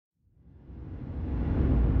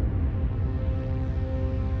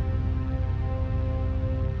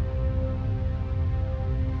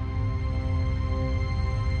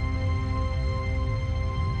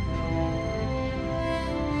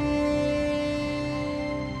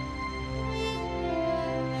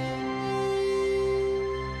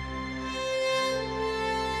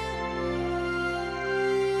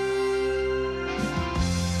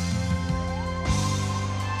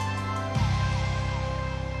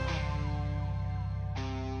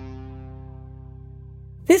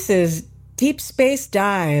This is Deep Space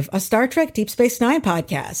Dive, a Star Trek Deep Space Nine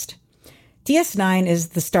podcast. DS9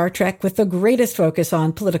 is the Star Trek with the greatest focus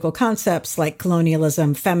on political concepts like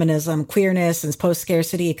colonialism, feminism, queerness, and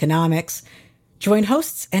post-scarcity economics. Join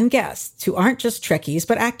hosts and guests who aren't just Trekkies,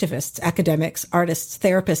 but activists, academics, artists,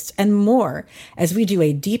 therapists, and more as we do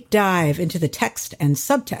a deep dive into the text and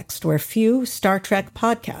subtext where few Star Trek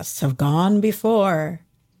podcasts have gone before.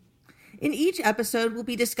 In each episode, we'll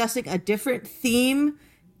be discussing a different theme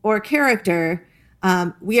or character.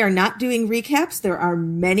 We are not doing recaps. There are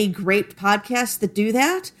many great podcasts that do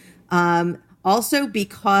that. Also,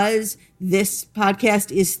 because this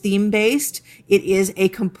podcast is theme-based, it is a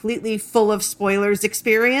completely full of spoilers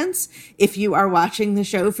experience. If you are watching the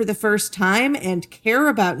show for the first time and care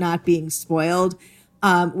about not being spoiled,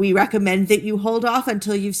 we recommend that you hold off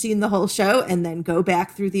until you've seen the whole show and then go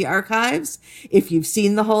back through the archives. If you've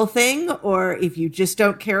seen the whole thing, or if you just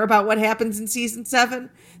don't care about what happens in season 7,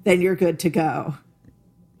 then you're good to go.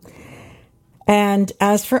 And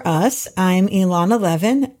as for us, I'm Ilana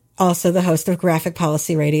Levin, also the host of Graphic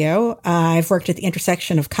Policy Radio. I've worked at the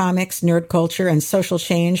intersection of comics, nerd culture, and social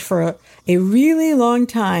change for a really long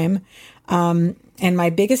time. And my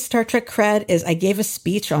biggest Star Trek cred is I gave a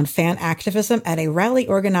speech on fan activism at a rally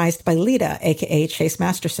organized by Lita, aka Chase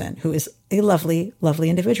Masterson, who is a lovely, lovely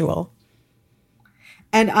individual.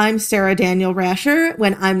 And I'm Sarah Daniel Rasher.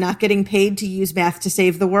 When I'm not getting paid to use math to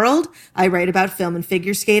save the world, I write about film and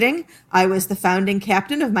figure skating. I was the founding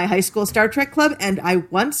captain of my high school Star Trek club, and I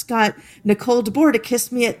once got Nicole DeBoer to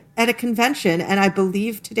kiss me at a convention, and I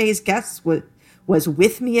believe today's guest was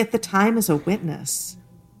with me at the time as a witness.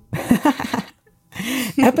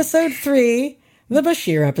 Episode 3, the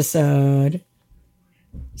Bashir episode.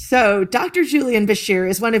 So, Dr. Julian Bashir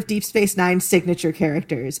is one of Deep Space Nine's signature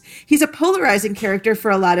characters. He's a polarizing character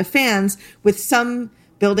for a lot of fans, with some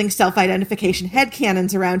building self-identification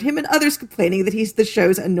headcanons around him and others complaining that he's the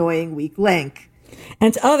show's annoying weak link.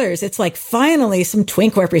 And to others, it's like, finally, some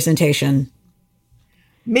twink representation.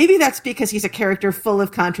 Maybe that's because he's a character full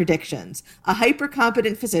of contradictions. A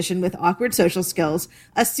hyper-competent physician with awkward social skills,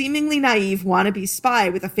 a seemingly naive wannabe spy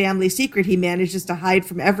with a family secret he manages to hide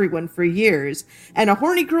from everyone for years, and a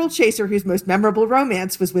horny girl chaser whose most memorable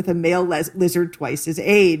romance was with a male lizard twice his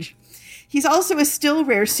age. He's also a still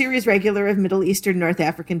rare series regular of Middle Eastern North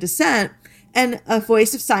African descent, and a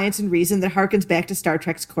voice of science and reason that harkens back to Star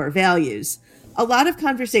Trek's core values. A lot of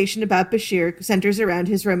conversation about Bashir centers around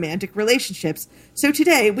his romantic relationships, so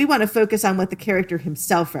today we want to focus on what the character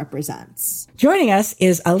himself represents. Joining us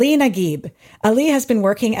is Ali Naguib. Ali has been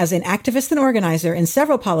working as an activist and organizer in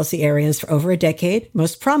several policy areas for over a decade,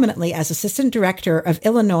 most prominently as assistant director of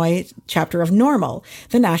Illinois chapter of NORML,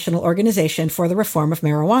 the National Organization for the Reform of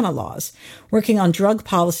Marijuana Laws, working on drug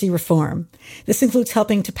policy reform. This includes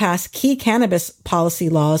helping to pass key cannabis policy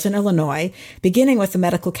laws in Illinois, beginning with the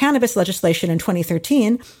medical cannabis legislation in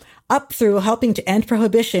 2013, up through helping to end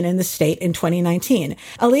prohibition in the state in 2019.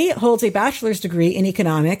 Ali holds a bachelor's degree in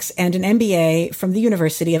economics and an MBA from the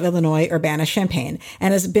University of Illinois Urbana-Champaign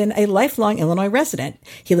and has been a lifelong Illinois resident.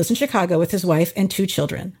 He lives in Chicago with his wife and 2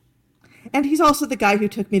 children. And he's also the guy who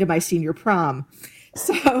took me to my senior prom.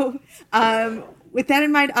 So, with that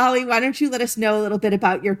in mind, Ali, why don't you let us know a little bit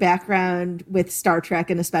about your background with Star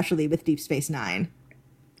Trek and especially with Deep Space Nine?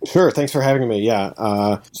 Sure. Thanks for having me.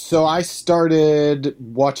 Yeah. So I started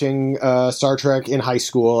watching Star Trek in high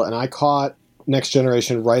school, and I caught Next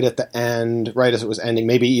Generation right at the end, right as it was ending,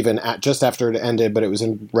 maybe even just after it ended, but it was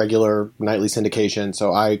in regular nightly syndication.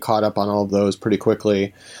 So I caught up on all of those pretty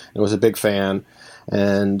quickly and was a big fan,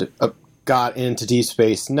 and got into Deep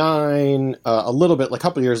Space Nine a little bit, like a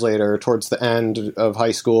couple of years later, towards the end of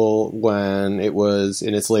high school when it was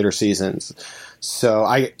in its later seasons. So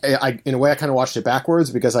I in a way, I kind of watched it backwards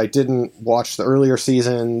because I didn't watch the earlier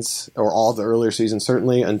seasons, or all the earlier seasons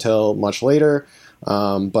certainly, until much later.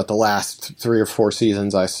 But the last 3 or 4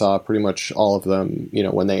 seasons, I saw pretty much all of them,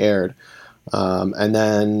 when they aired. And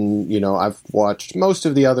then, I've watched most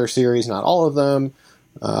of the other series, not all of them.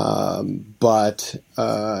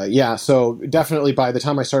 So definitely by the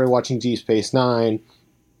time I started watching Deep Space Nine,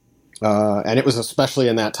 and it was especially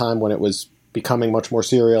in that time when it was becoming much more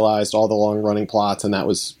serialized, all the long-running plots, and that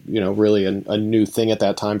was, really a new thing at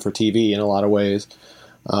that time for TV in a lot of ways.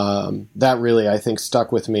 That really, I think,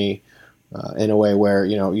 stuck with me in a way where,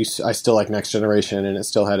 I still like Next Generation, and it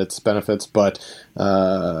still had its benefits, but,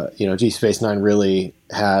 Deep Space Nine really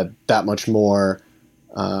had that much more.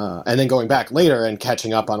 And then going back later and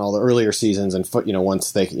catching up on all the earlier seasons, and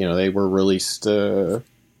once they were released a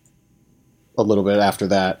little bit after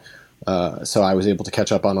that, so I was able to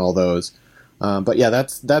catch up on all those. But yeah,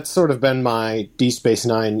 that's sort of been my Deep Space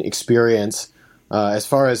Nine experience. As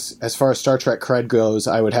far as Star Trek cred goes,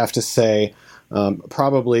 I would have to say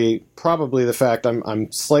probably the fact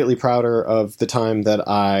I'm slightly prouder of the time that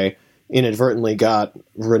I inadvertently got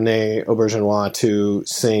Renee Auberjonois to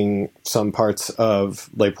sing some parts of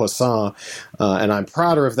Les Poissons, and I'm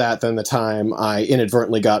prouder of that than the time I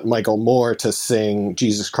inadvertently got Michael Moore to sing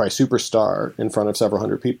Jesus Christ Superstar in front of several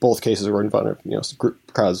hundred people. Both cases were in front of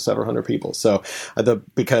crowds of several hundred people. So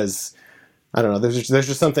because I don't know, there's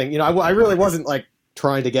just something, I really wasn't like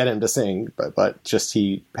trying to get him to sing, but just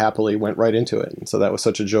he happily went right into it, and so that was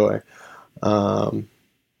such a joy.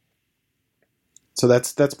 So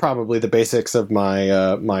that's probably the basics of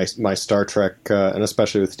my my Star Trek, and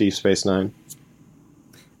especially with Deep Space Nine.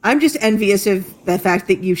 I'm just envious of the fact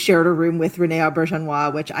that you shared a room with Renee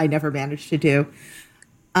Auberjonois, which I never managed to do.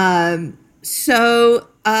 So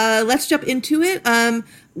let's jump into it,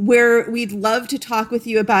 where we'd love to talk with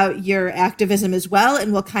you about your activism as well,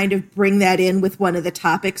 and we'll kind of bring that in with one of the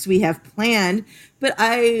topics we have planned. But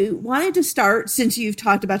I wanted to start, since you've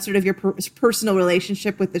talked about sort of your personal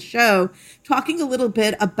relationship with the show, talking a little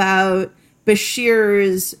bit about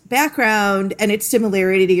Bashir's background and its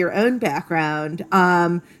similarity to your own background,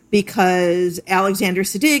 because Alexander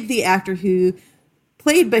Siddig, the actor who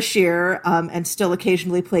played Bashir and still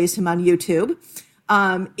occasionally plays him on YouTube,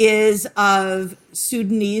 is of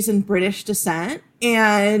Sudanese and British descent.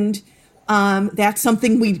 And that's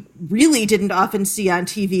something we really didn't often see on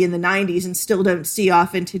TV in the 90s and still don't see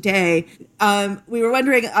often today. We were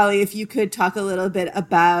wondering, Ali, if you could talk a little bit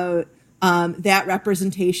about that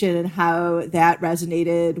representation and how that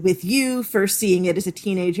resonated with you, first seeing it as a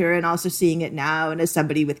teenager and also seeing it now and as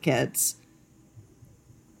somebody with kids.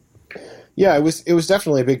 Yeah, it was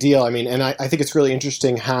definitely a big deal. I mean, and I think it's really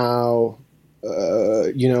interesting how,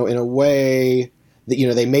 in a way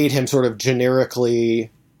that, they made him sort of generically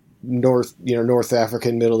North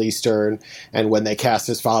African, Middle Eastern. And when they cast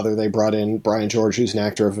his father, they brought in Brian George, who's an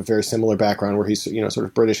actor of a very similar background where he's, sort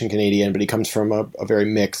of British and Canadian, but he comes from a very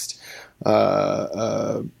mixed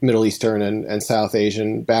Middle Eastern and South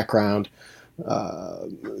Asian background.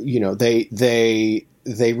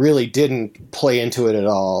 They really didn't play into it at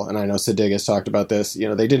all. And I know Siddig has talked about this.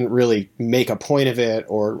 They didn't really make a point of it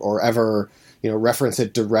or ever, reference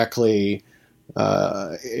it directly.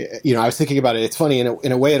 I was thinking about it. It's funny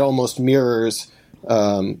in a way. It almost mirrors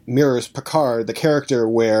Picard, the character,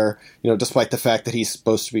 where despite the fact that he's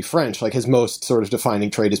supposed to be French, like his most sort of defining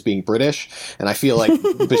trait is being British. And I feel like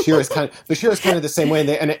Bashir is kind of the same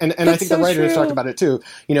way. And I think the writers talked about it too.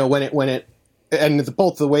 And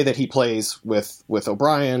both the way that he plays with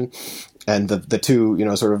O'Brien and the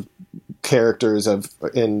two, sort of characters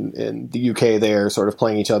in the UK, they're sort of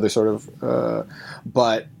playing each other sort of,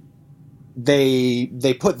 but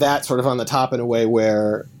they put that sort of on the top in a way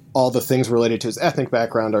where all the things related to his ethnic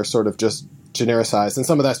background are sort of just genericized. And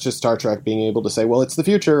some of that's just Star Trek being able to say, well, it's the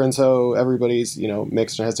future. And so everybody's,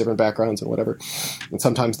 mixed and has different backgrounds and whatever. And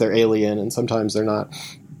sometimes they're alien and sometimes they're not.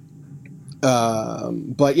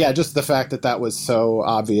 But yeah, just the fact that was so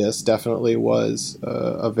obvious definitely was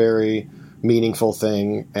a very meaningful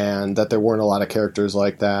thing, and that there weren't a lot of characters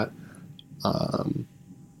like that.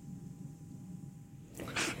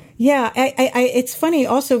 Yeah, it's funny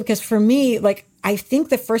also because for me, like, I think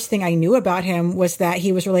the first thing I knew about him was that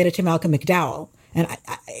he was related to Malcolm McDowell. And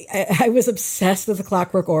I was obsessed with The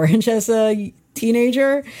Clockwork Orange as a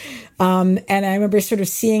teenager. And I remember sort of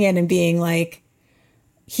seeing it and being like,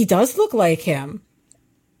 he does look like him.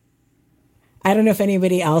 I don't know if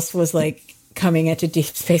anybody else was like coming into Deep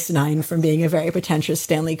Space Nine from being a very pretentious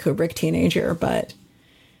Stanley Kubrick teenager, but...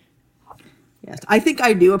 Yes, I think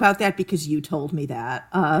I knew about that because you told me that.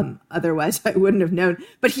 Otherwise, I wouldn't have known.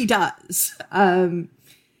 But he does.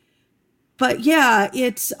 But yeah,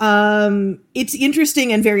 it's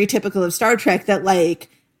interesting and very typical of Star Trek that like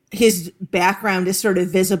his background is sort of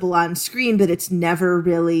visible on screen, but it's never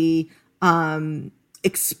really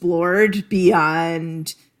explored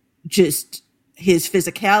beyond just his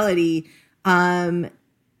physicality.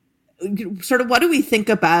 Sort of, what do we think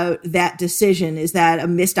about that decision? Is that a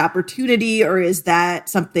missed opportunity, or is that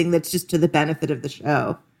something that's just to the benefit of the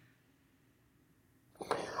show?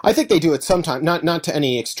 I think they do it sometimes, not to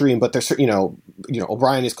any extreme, but there's,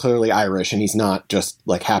 O'Brien is clearly Irish, and he's not just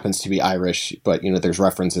like happens to be Irish, but, there's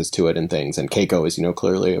references to it and things. And Keiko is,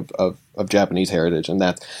 clearly of Japanese heritage. And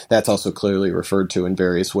that's also clearly referred to in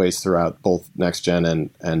various ways throughout both Next Gen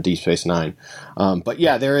and Deep Space Nine. But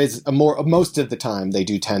yeah, there is most of the time they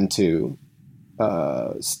do tend to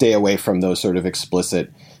stay away from those sort of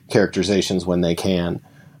explicit characterizations when they can.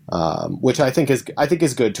 Which I think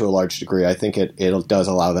is good to a large degree. I think it does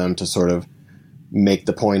allow them to sort of make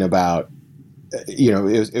the point about,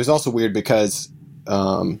 it was also weird because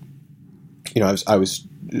I was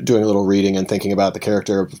doing a little reading and thinking about the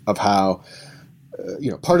character of how,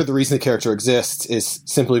 part of the reason the character exists is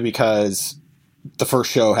simply because the first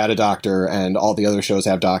show had a doctor and all the other shows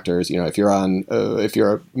have doctors. If you're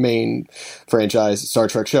a main franchise Star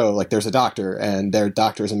Trek show, like there's a doctor and their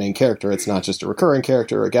doctor is a main character. It's not just a recurring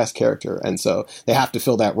character or a guest character. And so they have to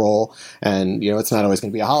fill that role. And, it's not always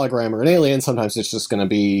going to be a hologram or an alien. Sometimes it's just going to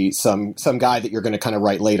be some guy that you're going to kind of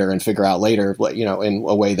write later and figure out later, in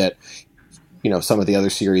a way that, some of the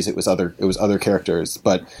other series, it was other characters,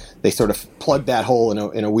 but they sort of plugged that hole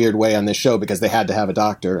in a weird way on this show because they had to have a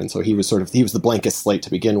doctor. And so he was the blankest slate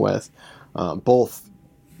to begin with, both,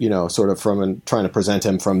 sort of trying to present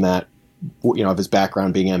him from that, of his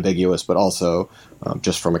background being ambiguous, but also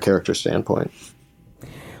just from a character standpoint.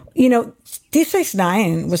 Deep Space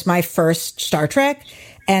Nine was my first Star Trek.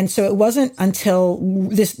 And so it wasn't until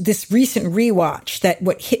this recent rewatch that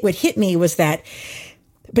what hit me was that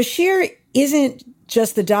Bashir isn't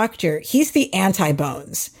just the doctor. He's the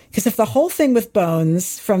anti-Bones. Because if the whole thing with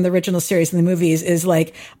Bones from the original series and the movies is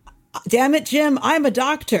like, damn it, Jim, I'm a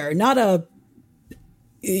doctor, not a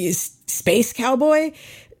space cowboy.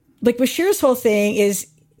 Like Bashir's whole thing is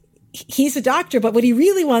he's a doctor, but what he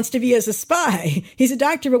really wants to be is a spy. He's a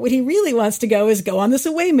doctor, but what he really wants to go on this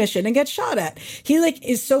away mission and get shot at. He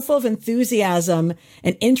is so full of enthusiasm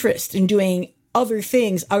and interest in doing other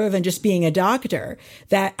things other than just being a doctor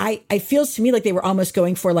that I feels to me like they were almost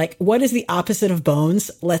going for like, what is the opposite of Bones?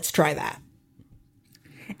 Let's try that.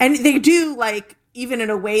 And they do even in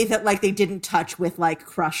a way that they didn't touch with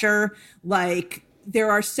Crusher. There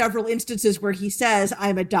are several instances where he says,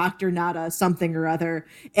 I'm a doctor, not a something or other.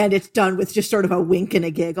 And it's done with just sort of a wink and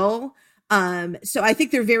a giggle. So I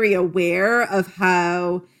think they're very aware of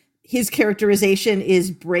how his characterization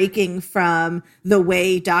is breaking from the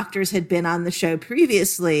way doctors had been on the show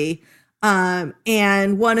previously.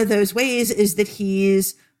 And one of those ways is that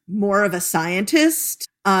he's more of a scientist,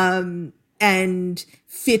 and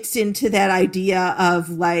fits into that idea of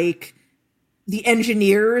the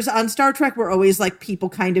engineers on Star Trek were always people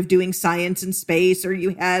kind of doing science in space, or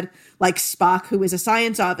you had Spock, who was a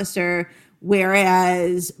science officer,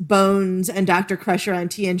 whereas Bones and Dr. Crusher on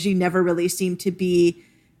TNG never really seemed to be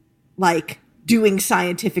doing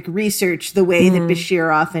scientific research the way that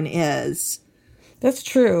Bashir often is. That's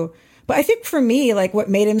true. But I think for me, what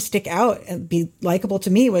made him stick out and be likable to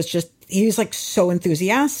me was just, he was so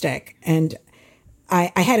enthusiastic. And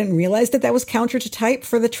I hadn't realized that was counter to type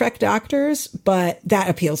for the Trek doctors, but that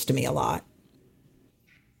appeals to me a lot.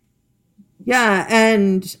 Yeah.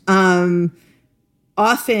 And,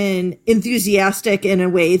 often enthusiastic in a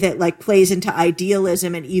way that plays into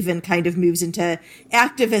idealism and even kind of moves into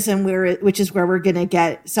activism, which is where we're going to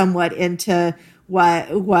get somewhat into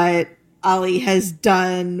what Ollie has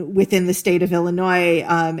done within the state of Illinois,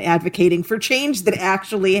 advocating for change that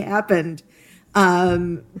actually happened.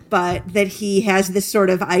 But that he has this sort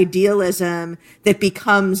of idealism that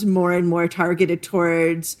becomes more and more targeted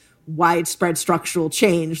towards widespread structural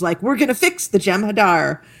change. We're going to fix the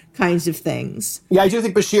Jem'Hadar kinds of things. Yeah, I do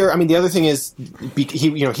think Bashir, the other thing is,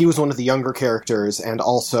 he was one of the younger characters, and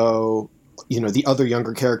also, the other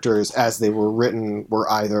younger characters as they were written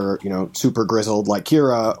were either, super grizzled like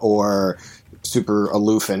Kira or super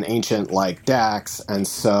aloof and ancient like Dax. And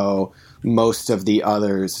so most of the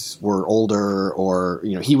others were older, or,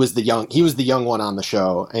 he was the young one on the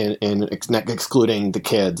show, and excluding the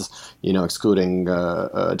kids, excluding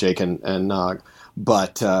Jake and Nog.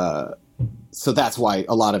 But, so that's why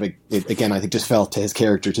a lot of it, again, I think just felt to his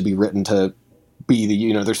character to be written to be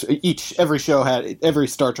the, every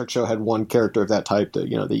Star Trek show had one character of that type, the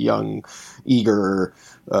young, eager,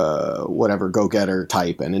 whatever, go-getter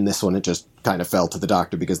type. And in this one, it just kind of fell to the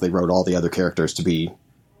doctor because they wrote all the other characters to be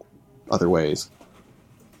other ways.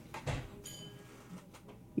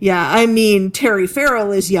 Yeah, Terry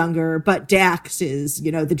Farrell is younger, but Dax is,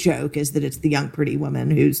 the joke is that it's the young pretty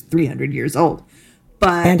woman who's 300 years old.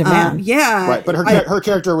 But and a man. Yeah, right. But her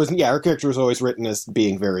character was always written as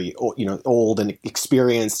being very old and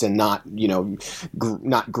experienced, and not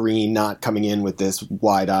not green, not coming in with this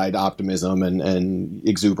wide-eyed optimism and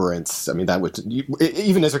exuberance. That would,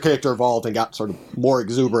 even as her character evolved and got sort of more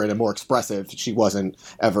exuberant and more expressive, she wasn't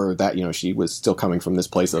ever that. She was still coming from this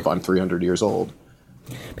place of I'm 300 years old.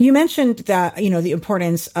 You mentioned that, the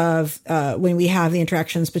importance of when we have the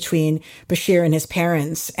interactions between Bashir and his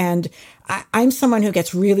parents. And I'm someone who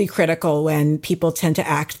gets really critical when people tend to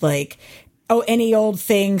act like, oh, any old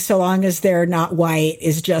thing, so long as they're not white,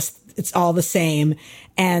 is just, it's all the same.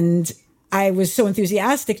 And I was so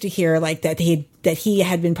enthusiastic to hear like that he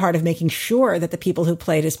had been part of making sure that the people who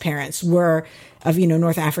played his parents were of,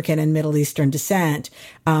 North African and Middle Eastern descent.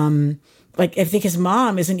 Like I think his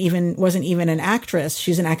mom wasn't even an actress.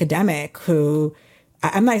 She's an academic who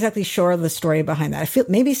I'm not exactly sure of the story behind that. I feel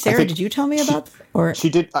maybe Sarah, did you tell me about or she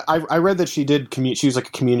did? I read that she did. She was like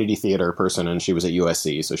a community theater person, and she was at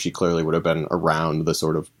USC, so she clearly would have been around the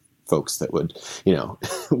sort of folks that would,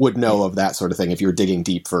 would know of that sort of thing if you're digging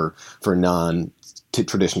deep for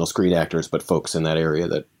non-traditional screen actors, but folks in that area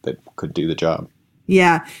that could do the job.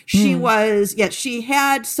 Yeah, she was. Yeah, she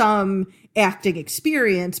had some acting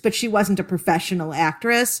experience, but she wasn't a professional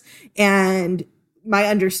actress. And my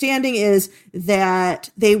understanding is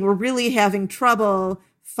that they were really having trouble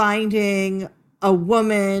finding a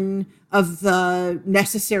woman of the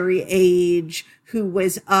necessary age who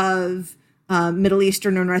was of Middle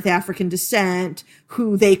Eastern or North African descent,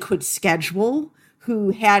 who they could schedule,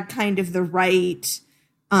 who had kind of the right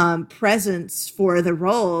presence for the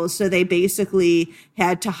role. So they basically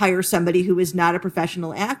had to hire somebody who was not a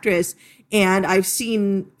professional actress. And I've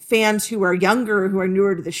seen fans who are younger, who are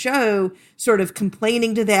newer to the show, sort of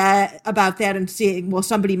complaining about that and saying, well,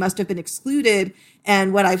 somebody must have been excluded.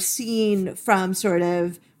 And what I've seen from sort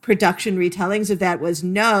of production retellings of that was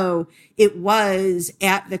no, it was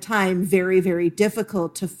at the time very, very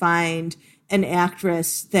difficult to find an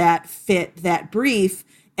actress that fit that brief,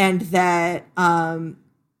 and that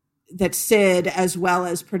that Sid, as well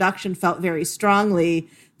as production, felt very strongly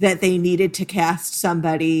that they needed to cast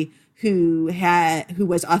somebody who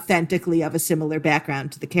was authentically of a similar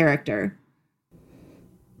background to the character.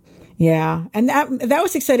 Yeah. And that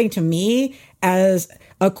was exciting to me as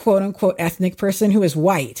a quote unquote ethnic person who is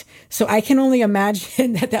white. So I can only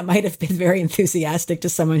imagine that might have been very enthusiastic to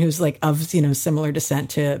someone who's like of, similar descent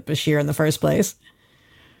to Bashir in the first place.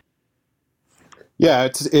 Yeah,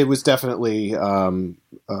 it was definitely a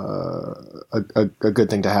good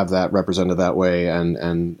thing to have that represented that way,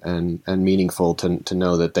 and meaningful to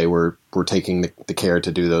know that they were taking the care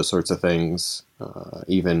to do those sorts of things,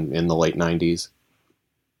 even in the late 90s.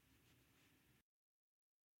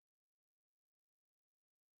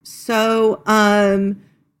 So,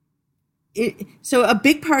 so a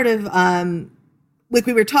big part of, like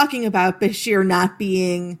we were talking about Bashir not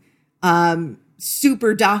being,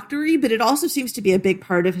 super doctory, but it also seems to be a big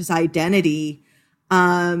part of his identity.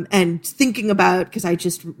 And thinking about, because I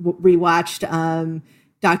just rewatched,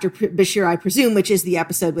 Dr. Bashir, I presume, which is the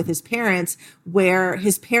episode with his parents, where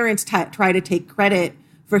his parents try to take credit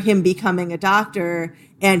for him becoming a doctor,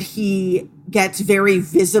 and he gets very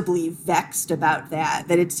visibly vexed about that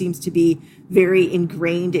it seems to be very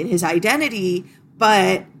ingrained in his identity,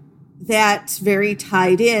 but that's very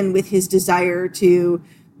tied in with his desire to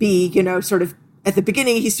be, sort of, at the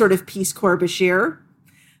beginning, he's sort of Peace Corps Bashir,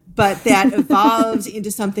 but that evolves into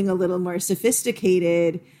something a little more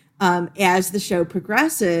sophisticated as the show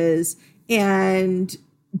progresses. And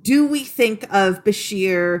do we think of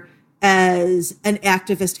Bashir as an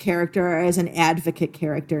activist character or as an advocate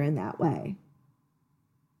character in that way?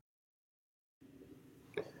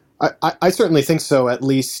 I certainly think so, at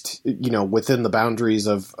least, within the boundaries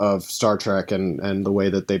of Star Trek and the way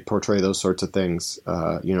that they portray those sorts of things.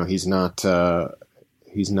 He's not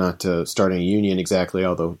starting a union exactly,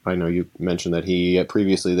 although I know you mentioned that he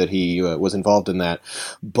previously that he was involved in that.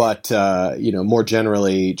 But, more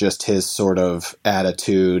generally, just his sort of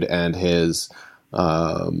attitude and his,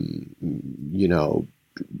 on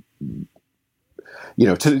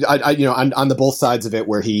the both sides of it,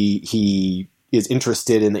 where he is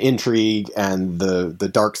interested in the intrigue and the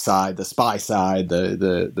dark side, the spy side,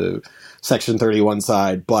 the Section 31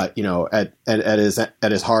 side, but at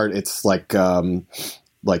his heart, it's like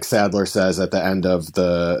Sadler says at the end of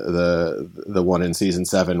the one in season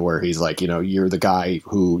 7, where he's like, you're the guy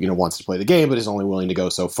who wants to play the game, but is only willing to go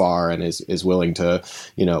so far, and is willing to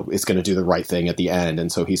is going to do the right thing at the end, and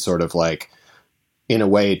so he's sort of like, in a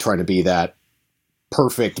way, trying to be that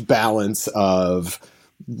perfect balance of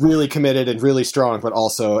really committed and really strong, but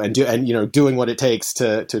also doing what it takes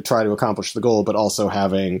to try to accomplish the goal, but also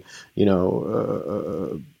having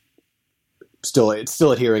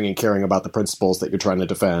still adhering and caring about the principles that you're trying to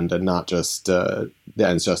defend, and not just the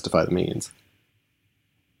ends justify the means.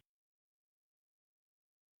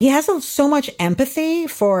 He has so much empathy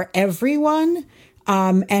for everyone,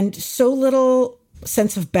 and so little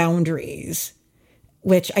sense of boundaries,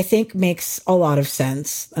 which I think makes a lot of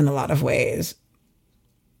sense in a lot of ways.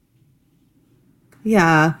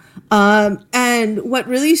 Yeah. And what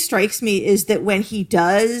really strikes me is that when he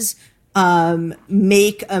does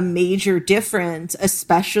make a major difference,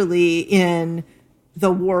 especially in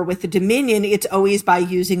the war with the Dominion, it's always by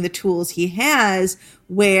using the tools he has,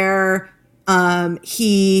 where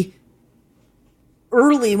he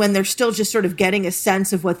early, when they're still just sort of getting a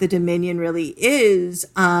sense of what the Dominion really is,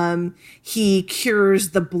 he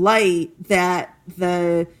cures the blight that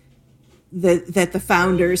the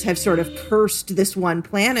founders have sort of cursed this one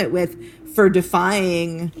planet with for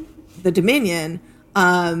defying the Dominion,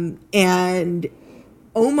 and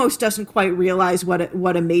almost doesn't quite realize what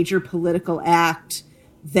a major political act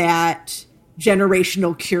that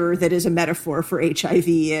generational cure that is a metaphor for HIV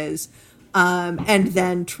is. And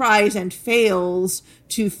then tries and fails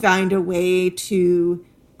to find a way to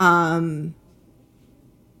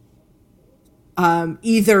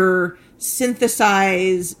either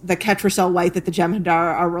synthesize the Ketracel white that the Jem'Hadar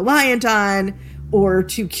are reliant on, or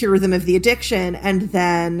to cure them of the addiction, and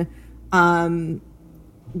then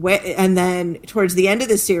towards the end of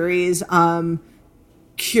the series,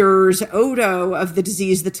 cures Odo of the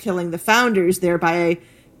disease that's killing the founders, thereby,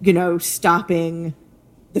 stopping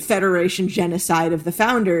the Federation genocide of the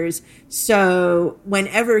founders. So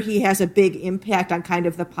whenever he has a big impact on kind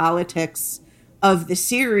of the politics of the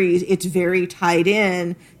series, it's very tied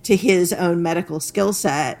in to his own medical skill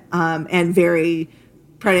set, and very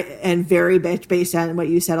based on what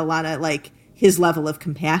you said, Alana, like his level of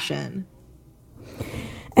compassion.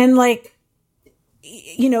 And like,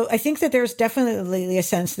 I think that there's definitely a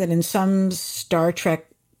sense that in some Star Trek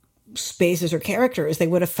spaces or characters, they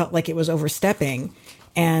would have felt like it was overstepping,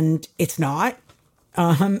 and it's not.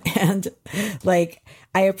 And like,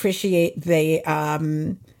 I appreciate the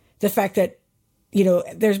fact that,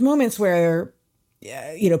 there's moments where,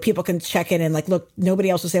 people can check in and like, look, nobody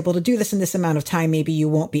else was able to do this in this amount of time. Maybe you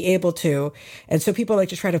won't be able to. And so people like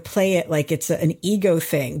to try to play it like it's an ego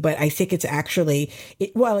thing. But I think it's actually,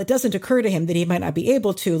 while it doesn't occur to him that he might not be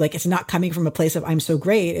able to, like, it's not coming from a place of I'm so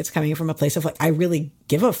great. It's coming from a place of like, I really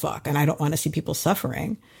give a fuck and I don't want to see people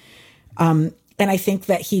suffering. And I think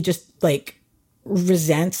that he just like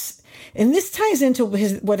resents, and this ties into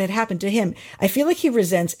what had happened to him. I feel like he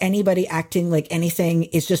resents anybody acting like anything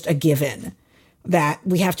is just a given, that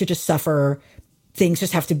we have to just suffer, things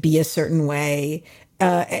just have to be a certain way.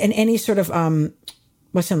 And any sort of,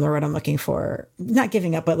 what's the word I'm looking for? Not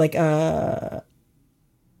giving up, but like a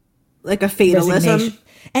fatalism.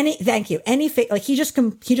 Thank you. Like he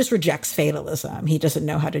just rejects fatalism. He doesn't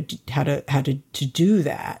know how to do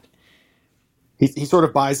that. He sort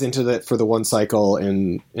of buys into that for the one cycle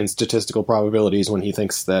in statistical probabilities when he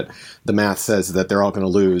thinks that the math says that they're all going to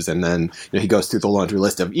lose. And then he goes through the laundry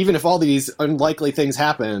list of even if all these unlikely things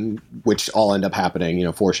happen, which all end up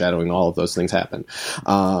happening, foreshadowing all of those things happen.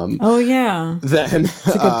 Oh, yeah. Then, that's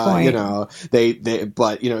a good point.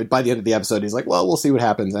 But by the end of the episode, he's like, well, we'll see what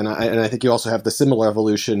happens. And I think you also have the similar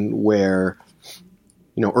evolution where,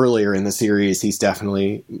 earlier in the series, he's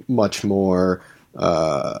definitely much more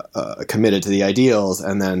committed to the ideals,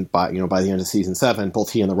 and then by the end of season 7,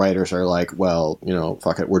 both he and the writers are like, well,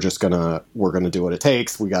 fuck it, we're gonna do what it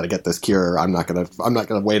takes. We got to get this cure. I'm not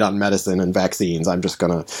gonna wait on medicine and vaccines. I'm just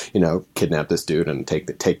gonna kidnap this dude and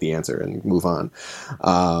take the answer and move on.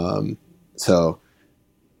 So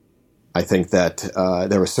I think that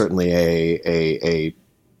there was certainly a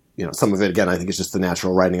some of it, again, I think it's just the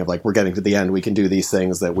natural writing of like, we're getting to the end, we can do these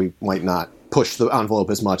things that we might not push the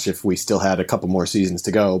envelope as much if we still had a couple more seasons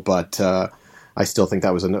to go. But I still think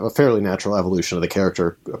that was a fairly natural evolution of the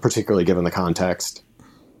character, particularly given the context.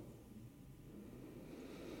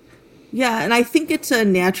 Yeah, and I think it's a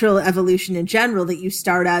natural evolution in general that you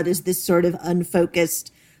start out as this sort of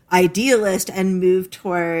unfocused idealist and move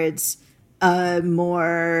towards a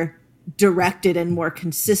more directed and more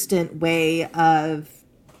consistent way of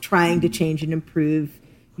trying to change and improve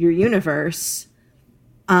your universe.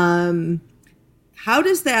 How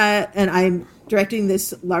does that, and I'm directing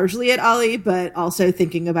this largely at Ali, but also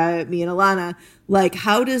thinking about me and Alana, like,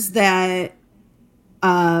 how does that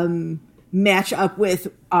match up with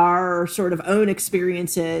our sort of own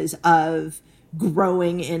experiences of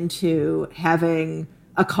growing into having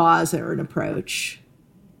a cause or an approach?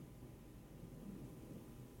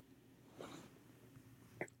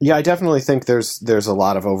 Yeah, I definitely think there's a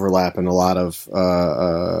lot of overlap and a lot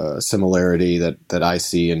of similarity that I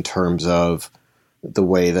see in terms of the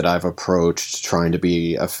way that I've approached trying to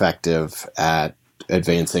be effective at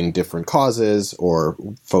advancing different causes or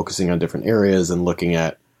focusing on different areas and looking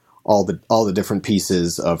at all the different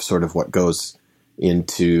pieces of sort of what goes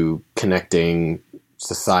into connecting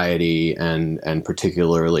society and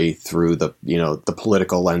particularly through the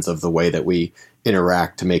political lens of the way that we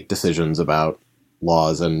interact to make decisions about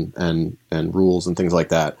laws and rules and things like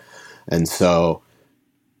that. And so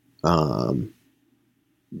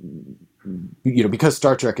because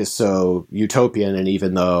Star Trek is so utopian, and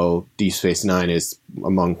even though Deep Space Nine is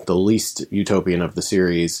among the least utopian of the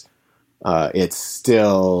series, it's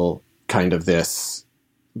still kind of this,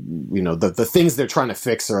 the things they're trying to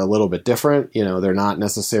fix are a little bit different. They're not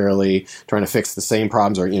necessarily trying to fix the same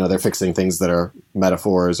problems, or, they're fixing things that are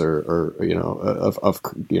metaphors or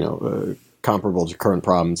comparable to current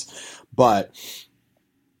problems, but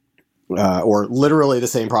or literally the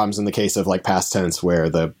same problems in the case of like Past Tense, where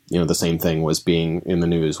the same thing was being in the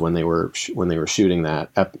news when they were shooting that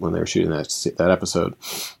episode,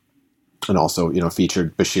 and also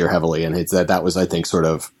featured Bashir heavily, and that was, I think, sort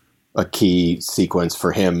of a key sequence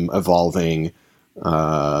for him evolving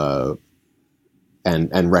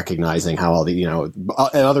and recognizing how all the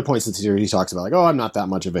at other points in the series he talks about like, oh, I'm not that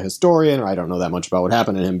much of a historian, or I don't know that much about what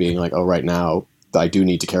happened, and him being like, oh, right now I do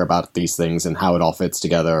need to care about these things and how it all fits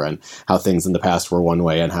together, and how things in the past were one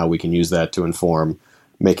way and how we can use that to inform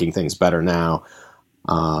making things better now.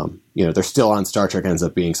 They're still on Star Trek ends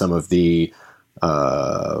up being some of the,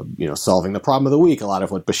 solving the problem of the week. A lot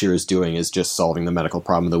of what Bashir is doing is just solving the medical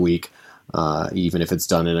problem of the week. Even if it's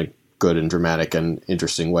done in a good and dramatic and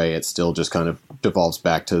interesting way, it still just kind of devolves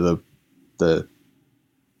back to the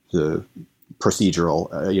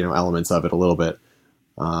procedural, elements of it a little bit.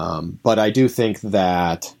 But I do think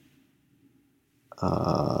that,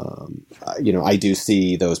 I do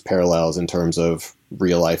see those parallels in terms of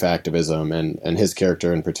real life activism, and his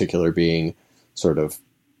character in particular being sort of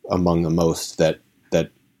among the most that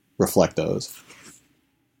reflect those.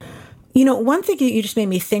 One thing you just made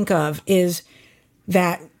me think of is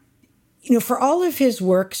that, for all of his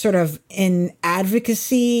work sort of in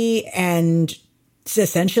advocacy and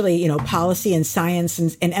essentially, policy and science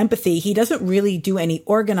and empathy, he doesn't really do any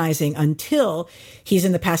organizing until he's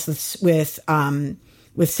in the past with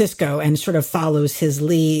Sisko, and sort of follows his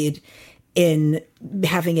lead in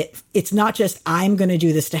having it's not just, I'm going to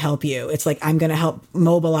do this to help you. It's like, I'm going to help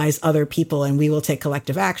mobilize other people and we will take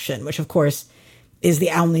collective action, which of course is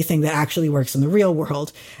the only thing that actually works in the real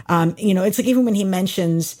world. It's like, even when he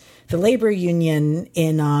mentions the labor union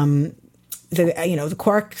in, the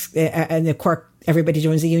Quarks and the Quark, Everybody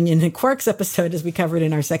Joins the Union and Quarks episode, as we covered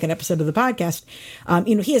in our second episode of the podcast,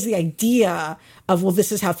 he has the idea of, well,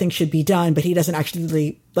 this is how things should be done, but he doesn't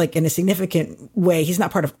actually, like, in a significant way, he's not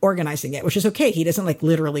part of organizing it, which is okay. He doesn't, like,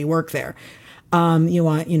 literally work there. You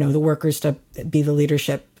want, the workers to be the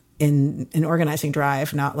leadership in an organizing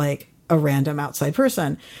drive, not like a random outside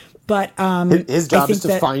person. But his job is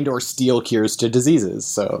to find or steal cures to diseases.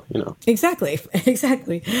 So, Exactly.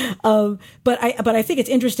 But I think it's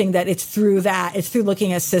interesting that it's through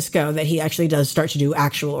looking at Sisko that he actually does start to do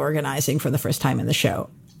actual organizing for the first time in the show,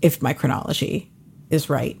 if my chronology is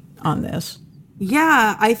right on this.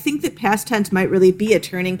 Yeah, I think that Past Tense might really be a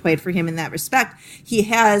turning point for him in that respect. He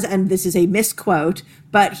has, and this is a misquote,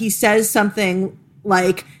 but he says something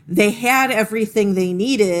like, they had everything they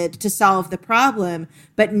needed to solve the problem,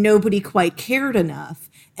 but nobody quite cared enough.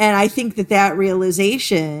 And I think that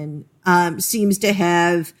realization seems to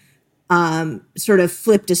have sort of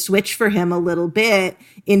flipped a switch for him a little bit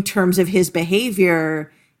in terms of his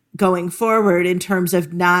behavior going forward, in terms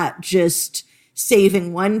of not just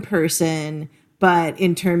saving one person, but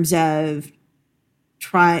in terms of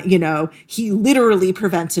he literally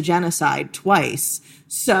prevents a genocide twice.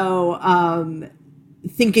 So,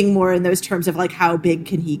 thinking more in those terms of like, how big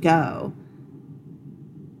can he go?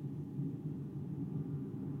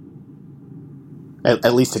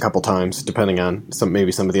 At least a couple times, depending on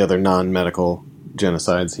maybe some of the other non-medical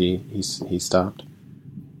genocides he stopped.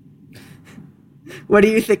 What are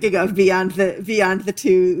you thinking of beyond the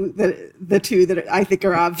two that I think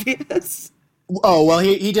are obvious? Oh, well,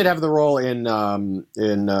 he did have the role in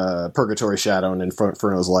Purgatory Shadow and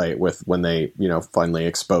Inferno's Light when they finally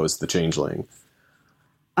exposed the Changeling.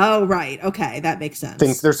 Oh, right. Okay, that makes sense.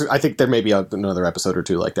 I think there may be another episode or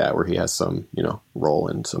two like that where he has some, role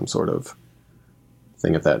in some sort of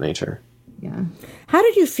thing of that nature. Yeah. How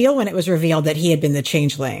did you feel when it was revealed that he had been the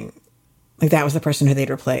Changeling? Like, that was the person who they'd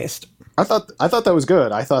replaced? I thought that was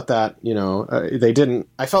good. I thought that, they didn't...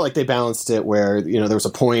 I felt like they balanced it where, there was a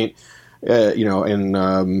point, in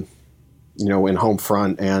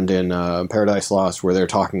Homefront and in Paradise Lost where they're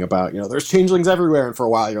talking about, there's changelings everywhere. And for a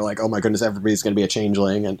while you're like, oh my goodness, everybody's going to be a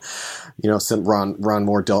changeling. And, Ron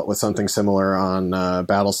Moore dealt with something similar on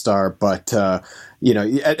Battlestar. But,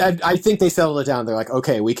 I think they settled it down. They're like,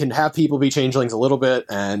 okay, we can have people be changelings a little bit,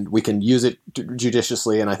 and we can use it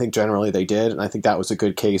judiciously. And I think generally they did. And I think that was a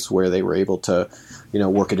good case where they were able to,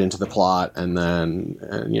 work it into the plot. And then,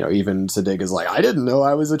 even Siddig is like, I didn't know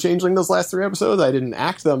I was a changeling those last 3 episodes. I didn't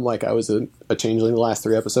act them like I was a changeling the last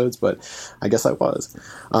 3 episodes, but I guess I was.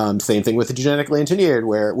 Same thing with the genetically engineered,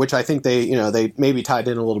 which I think they maybe tied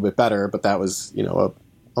in a little bit better, but that was,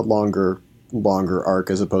 a longer arc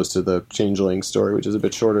as opposed to the changeling story, which is a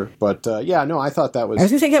bit shorter. But I thought that was... I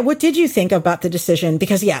was going to say, what did you think about the decision?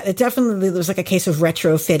 Because it definitely was like a case of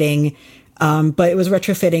retrofitting, but it was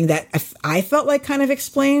retrofitting that I felt like kind of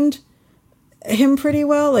explained him pretty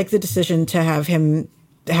well, like the decision to have him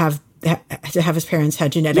have his parents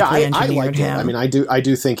had genetically engineered I liked him. It. I mean, I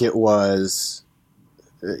do think it was,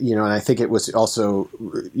 and I think it was also,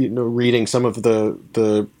 reading some of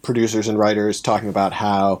the producers and writers talking about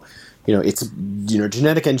how, it's,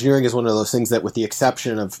 genetic engineering is one of those things that, with the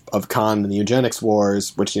exception of Khan and the eugenics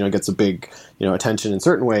wars, which, gets a big, attention in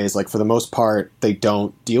certain ways, like for the most part, they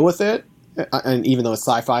don't deal with it. And even though it's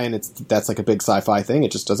sci-fi and that's like a big sci-fi thing,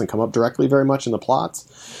 it just doesn't come up directly very much in the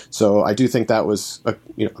plots. So I do think that was a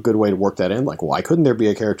good way to work that in. Like, why couldn't there be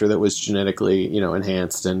a character that was genetically,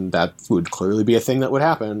 enhanced, and that would clearly be a thing that would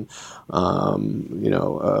happen. Lower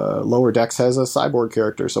Decks has a cyborg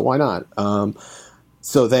character, so why not?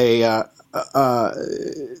 So they,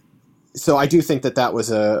 so I do think that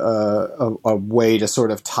was a way to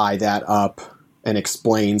sort of tie that up and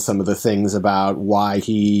explain some of the things about why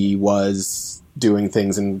he was doing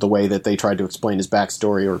things in the way that they tried to explain his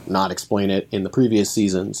backstory or not explain it in the previous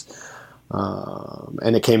seasons.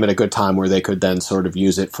 And it came at a good time where they could then sort of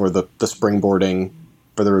use it for the springboarding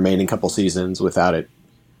for the remaining couple seasons without it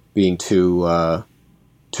being too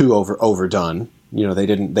overdone.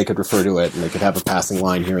 They could refer to it and they could have a passing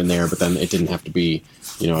line here and there, but then it didn't have to be,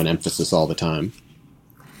 an emphasis all the time.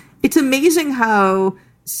 It's amazing how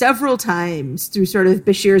several times through sort of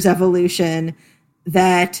Bashir's evolution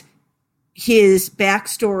that his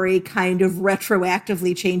backstory kind of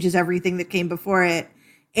retroactively changes everything that came before it,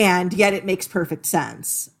 and yet it makes perfect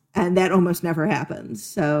sense. And that almost never happens.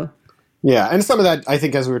 So yeah, and some of that, I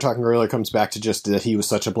think, as we were talking earlier, comes back to just that he was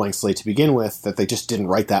such a blank slate to begin with that they just didn't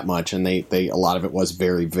write that much, and they a lot of it was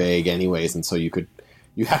very vague anyways, and so you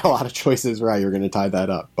had a lot of choices for how you're going to tie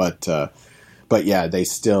that up. But yeah, they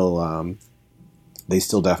still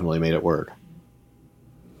definitely made it work.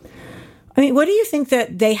 I mean, what do you think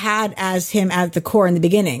that they had as him at the core in the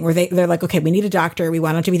beginning, where they're like, okay, we need a doctor. We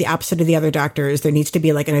want him to be the opposite of the other doctors. There needs to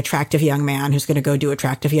be like an attractive young man who's going to go do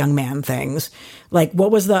attractive young man things. Like,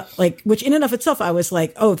 what was which in and of itself, I was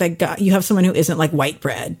like, oh, thank God you have someone who isn't like white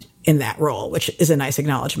bread in that role, which is a nice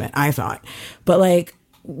acknowledgement, I thought. But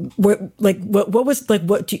what was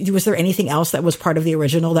there anything else that was part of the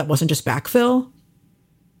original that wasn't just backfill?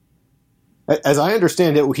 As I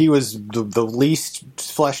understand it, he was the least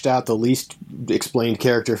fleshed out, the least explained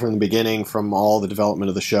character from the beginning, from all the development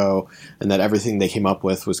of the show, and that everything they came up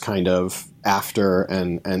with was kind of after.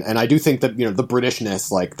 And I do think that, the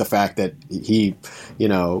Britishness, like the fact that he,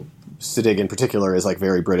 Siddig in particular is like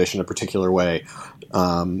very British in a particular way,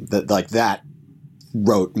 that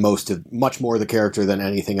wrote much more of the character than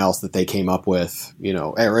anything else that they came up with,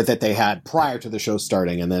 or that they had prior to the show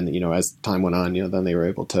starting. And then, as time went on, then they were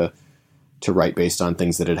able to write based on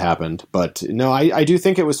things that had happened. But no, I do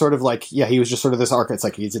think it was sort of like, yeah, he was just sort of this arc. It's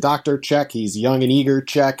like, he's a doctor, check. He's young and eager,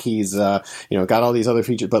 check. He's, got all these other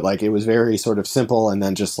features, but like, it was very sort of simple. And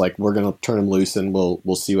then just like, we're going to turn him loose and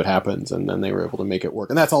we'll see what happens. And then they were able to make it work.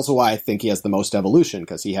 And that's also why I think he has the most evolution,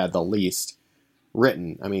 because he had the least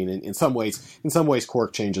written. I mean, in some ways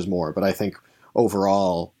Quark changes more, but I think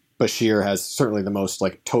overall Bashir has certainly the most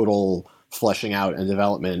like total fleshing out and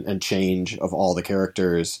development and change of all the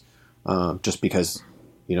characters. Just because,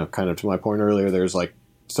 kind of to my point earlier, there's like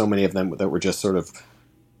so many of them that were just sort of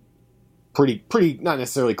pretty, not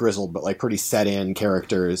necessarily grizzled, but like pretty set in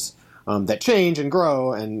characters, that change and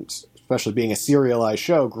grow, and especially being a serialized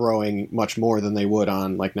show, growing much more than they would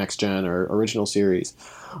on like Next Gen or original series.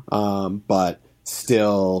 But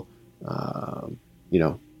still,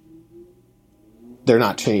 they're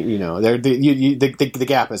not changing, the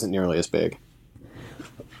gap isn't nearly as big.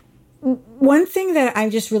 One thing that I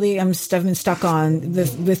just really I've been stuck on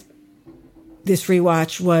with this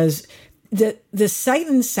rewatch was the sight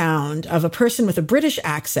and sound of a person with a British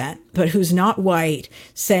accent, but who's not white,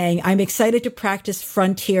 saying, "I'm excited to practice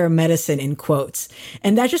frontier medicine," in quotes.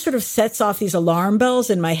 And that just sort of sets off these alarm bells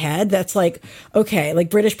in my head. That's like, okay, like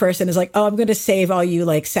British person is like, oh, I'm going to save all you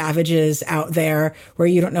like savages out there where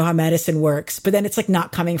you don't know how medicine works. But then it's like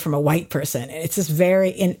not coming from a white person. It's just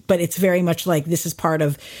but it's very much like this is part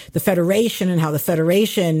of the Federation, and how the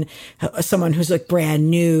Federation, someone who's like brand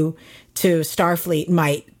new to Starfleet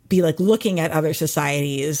might be like looking at other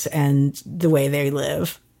societies and the way they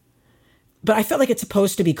live. But I felt like it's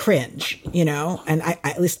supposed to be cringe, you know, and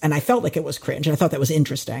I felt like it was cringe, and I thought that was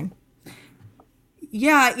interesting.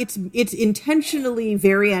 Yeah, it's intentionally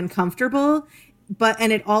very uncomfortable,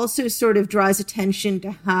 and it also sort of draws attention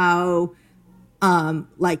to how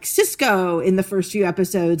like Cisco in the first few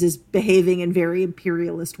episodes is behaving in very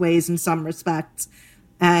imperialist ways in some respects,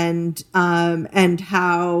 and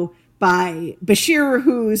how by Bashir,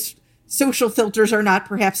 whose social filters are not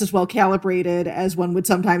perhaps as well calibrated as one would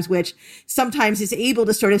sometimes, which sometimes is able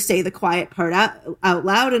to sort of say the quiet part out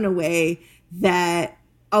loud in a way that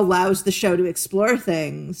allows the show to explore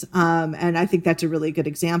things. And I think that's a really good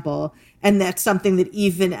example. And that's something that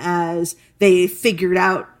even as they figured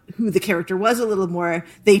out who the character was a little more,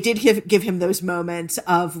 they did give him those moments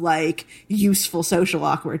of like useful social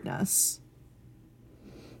awkwardness.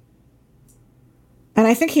 And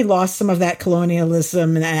I think he lost some of that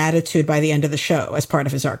colonialism and attitude by the end of the show as part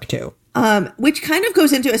of his arc too. Which kind of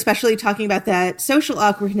goes into, especially talking about that social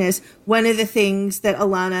awkwardness, one of the things that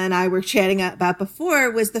Alana and I were chatting about before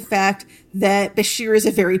was the fact that Bashir is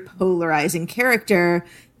a very polarizing character,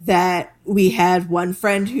 that we had one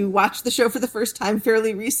friend who watched the show for the first time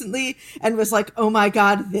fairly recently and was like, oh my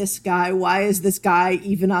God, this guy, why is this guy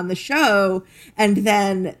even on the show? And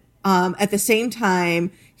then at the same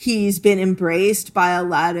time, he's been embraced by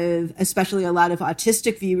especially a lot of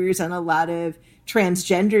autistic viewers and a lot of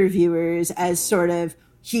transgender viewers as sort of,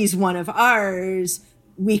 he's one of ours.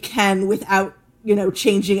 We can, without,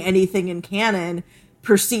 changing anything in canon,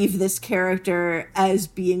 perceive this character as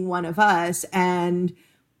being one of us. And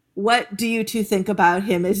what do you two think about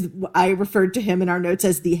him? As I referred to him in our notes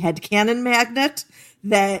as the headcanon magnet,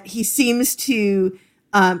 that he seems to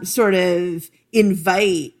sort of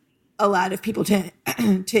invite a lot of people to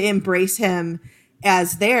embrace him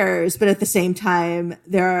as theirs, but at the same time,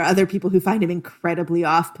 there are other people who find him incredibly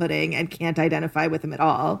off-putting and can't identify with him at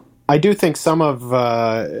all. I do think some of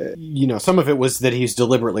it was that he's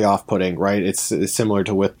deliberately off-putting, right? It's similar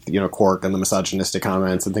to with, Quark and the misogynistic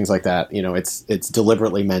comments and things like that. It's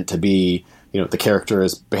deliberately meant to be, the character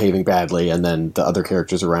is behaving badly, and then the other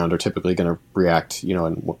characters around are typically going to react,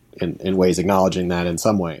 in ways acknowledging that in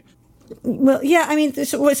some way. Well, yeah, I mean,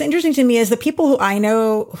 what's interesting to me is the people who I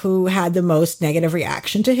know who had the most negative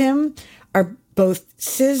reaction to him are both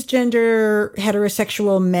cisgender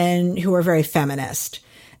heterosexual men who are very feminist.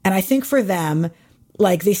 And I think for them,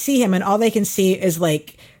 like, they see him and all they can see is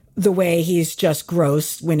like the way he's just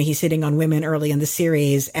gross when he's hitting on women early in the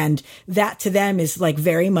series. And that to them is like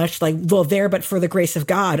very much like, well, there, but for the grace of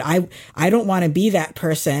God, I don't want to be that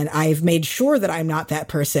person. I've made sure that I'm not that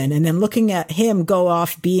person. And then looking at him go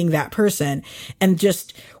off being that person. And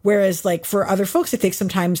just, whereas like for other folks, I think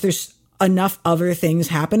sometimes there's enough other things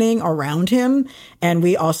happening around him. And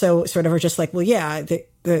we also sort of are just like, well, yeah,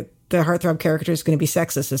 the heartthrob character is going to be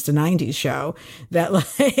sexist. It's a 90s show that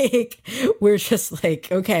like, we're just like,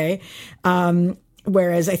 okay.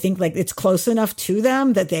 Whereas I think like it's close enough to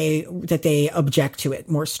them that they object to it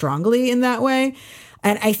more strongly in that way.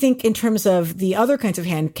 And I think in terms of the other kinds of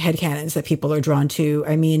headcanons that people are drawn to,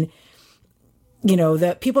 I mean,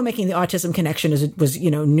 the people making the autism connection was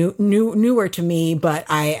newer to me, but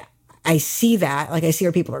I see that, like, I see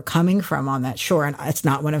where people are coming from on that shore, and it's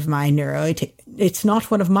not one of my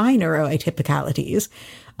neuroatypicalities.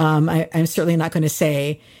 I'm certainly not going to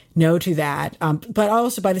say no to that. But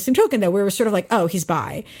also by the same token, that we were sort of like, oh, he's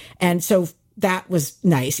bi. And so that was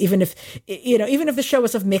nice. Even if the show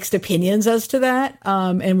was of mixed opinions as to that,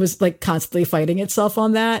 and was like constantly fighting itself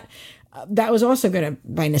on that, that was also going to,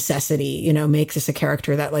 by necessity, make this a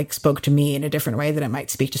character that like spoke to me in a different way than it might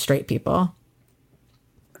speak to straight people.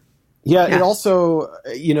 Yeah, it also,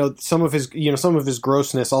 some of his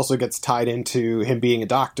grossness also gets tied into him being a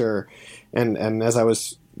doctor, and as I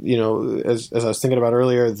was, as I was thinking about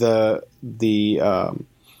earlier, the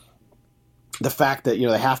fact that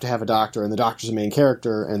they have to have a doctor, and the doctor's the main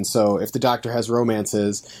character, and so if the doctor has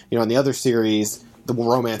romances, in the other series, the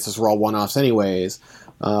romances were all one-offs anyways.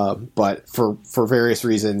 But for various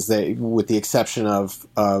reasons, with the exception of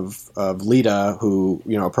Lita, who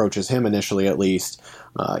approaches him initially, at least,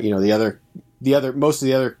 the most of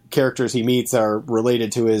the other characters he meets are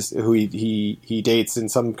related to who he dates in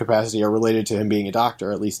some capacity, are related to him being a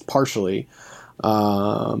doctor, at least partially.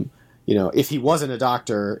 If he wasn't a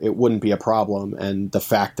doctor, it wouldn't be a problem. And the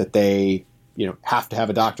fact that they, have to have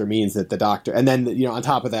a doctor means that the doctor, and then, on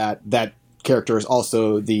top of that character is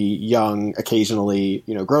also the young, occasionally,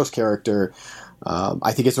 gross character.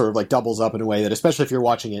 I think it sort of like doubles up in a way that, especially if you're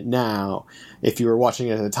watching it now, if you were watching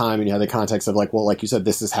it at the time and you had the context of like, well, like you said,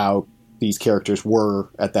 this is how these characters were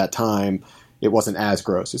at that time, it wasn't as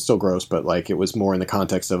gross. It's still gross, but like it was more in the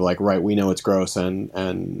context of like, right, we know it's gross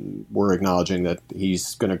and we're acknowledging that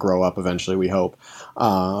he's going to grow up eventually, we hope.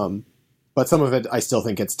 But some of it, I still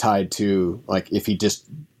think it's tied to like, if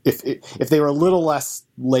they were a little less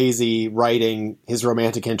lazy writing his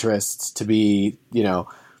romantic interests to be,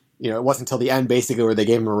 it wasn't until the end basically where they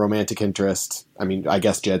gave him a romantic interest. I mean, I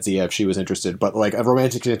guess Jadzia, if she was interested, but like a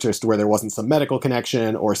romantic interest where there wasn't some medical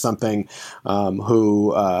connection or something, some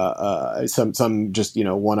just,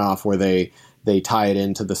 one-off where they tie it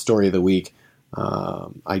into the story of the week.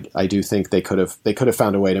 I do think they could have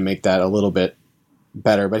found a way to make that a little bit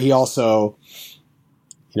better, but he also,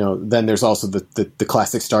 then there's also the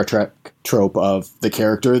classic Star Trek trope of the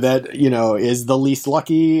character that, is the least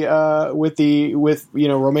lucky with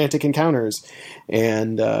romantic encounters.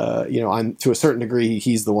 And, to a certain degree,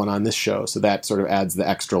 he's the one on this show. So that sort of adds the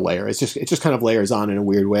extra layer. It just kind of layers on in a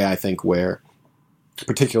weird way, I think, where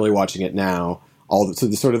particularly watching it now,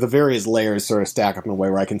 the various layers sort of stack up in a way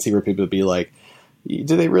where I can see where people would be like,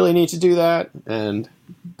 do they really need to do that? And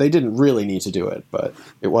they didn't really need to do it, but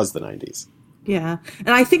it was the 90s. Yeah.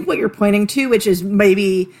 And I think what you're pointing to, which is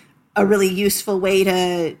maybe a really useful way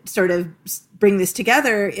to sort of bring this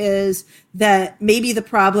together, is that maybe the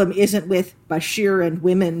problem isn't with Bashir and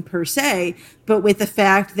women per se, but with the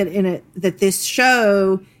fact that that this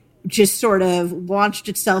show just sort of launched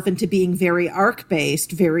itself into being very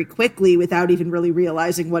arc-based very quickly without even really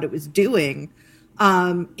realizing what it was doing.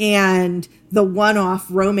 And the one-off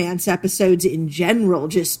romance episodes in general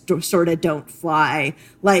just sort of don't fly.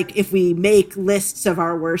 Like, if we make lists of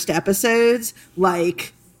our worst episodes,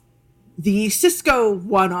 like the Cisco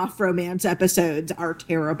one-off romance episodes are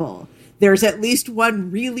terrible. There's at least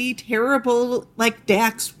one really terrible, like,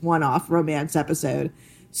 Dax one-off romance episode.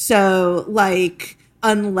 So, like,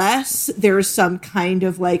 unless there's some kind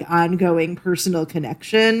of, like, ongoing personal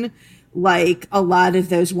connection, like, a lot of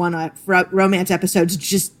those one-off romance episodes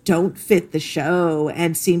just don't fit the show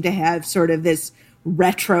and seem to have sort of this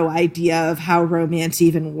retro idea of how romance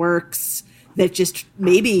even works that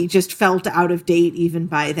maybe felt out of date even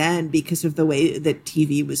by then because of the way that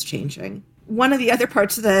TV was changing. One of the other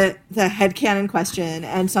parts of the headcanon question,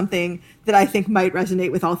 and something that I think might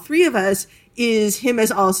resonate with all three of us, is him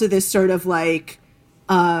as also this sort of like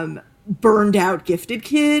burned out gifted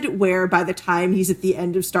kid, where by the time he's at the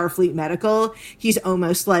end of Starfleet Medical, he's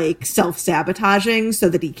almost like self-sabotaging so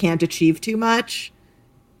that he can't achieve too much.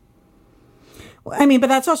 I mean, but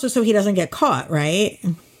that's also so he doesn't get caught, right?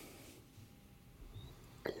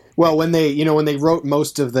 Well, when they wrote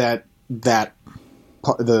most of the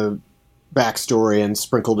backstory and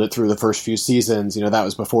sprinkled it through the first few seasons, that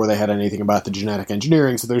was before they had anything about the genetic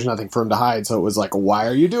engineering, so there's nothing for him to hide. So it was like, why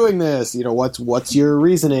are you doing this? What's your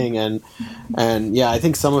reasoning? And yeah, I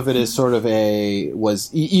think some of it is sort of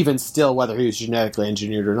was even still, whether he was genetically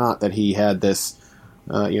engineered or not, that he had this,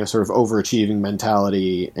 sort of overachieving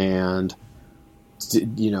mentality and,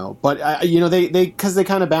 but because they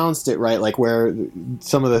kind of balanced it, right? Like where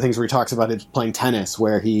some of the things where he talks about is playing tennis,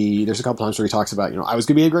 where there's a couple times where he talks about, I was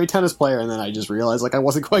going to be a great tennis player, and then I just realized like I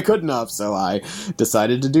wasn't quite good enough, so I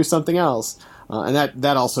decided to do something else. And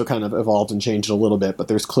that also kind of evolved and changed a little bit, but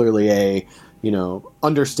there's clearly a,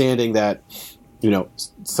 understanding that,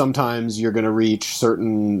 sometimes you're going to reach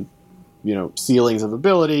certain, ceilings of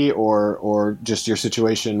ability or just your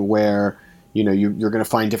situation where, you're going to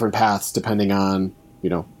find different paths depending on,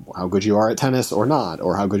 how good you are at tennis or not,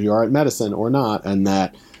 or how good you are at medicine or not. And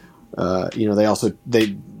that,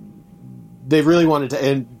 they really wanted to,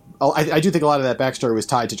 and I do think a lot of that backstory was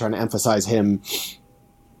tied to trying to emphasize him,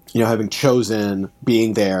 having chosen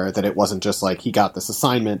being there, that it wasn't just like he got this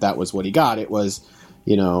assignment, that was what he got. It was,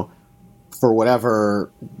 for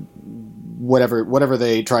whatever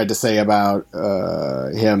they tried to say about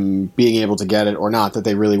him being able to get it or not, that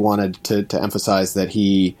they really wanted to emphasize that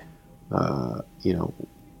he, that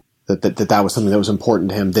was something that was important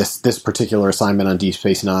to him. This particular assignment on Deep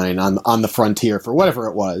Space Nine, on the frontier, for whatever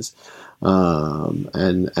it was,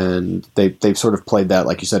 and they've sort of played that,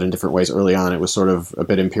 like you said, in different ways. Early on, it was sort of a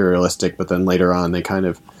bit imperialistic, but then later on, they kind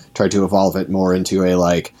of tried to evolve it more into a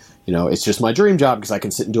like, it's just my dream job because I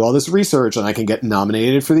can sit and do all this research and I can get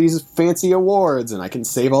nominated for these fancy awards and I can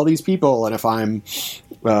save all these people. And if I'm,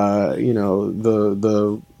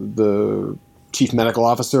 the chief medical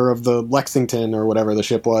officer of the Lexington or whatever the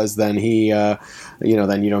ship was, then then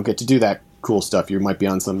you don't get to do that cool stuff. You might be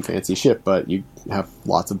on some fancy ship, but you have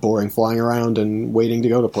lots of boring flying around and waiting to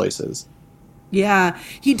go to places. Yeah,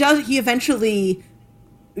 he does. He eventually,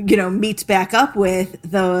 meets back up with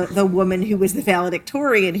the woman who was the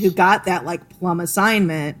valedictorian who got that like plum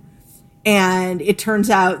assignment. And it turns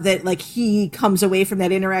out that like he comes away from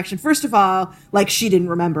that interaction. First of all, like she didn't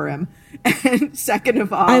remember him. And second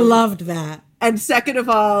of all, I loved that. And second of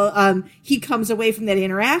all, he comes away from that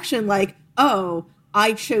interaction like, oh,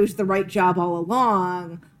 I chose the right job all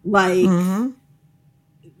along. Like,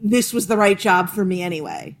 this was the right job for me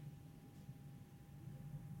anyway.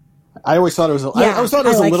 I always thought it was. I always thought it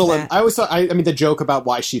was a little. That. I always thought. I mean, the joke about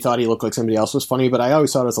why she thought he looked like somebody else was funny, but I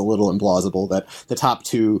always thought it was a little implausible that the top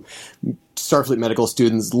two Starfleet medical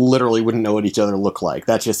students literally wouldn't know what each other looked like.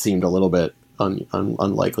 That just seemed a little bit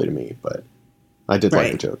unlikely to me. But I did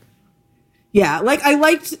like the joke. Yeah, like I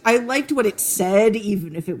liked what it said,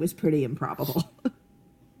 even if it was pretty improbable.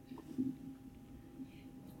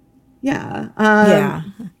 Yeah.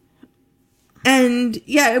 And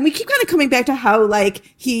we keep kind of coming back to how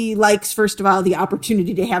like he likes, first of all, the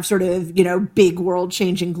opportunity to have sort of, big world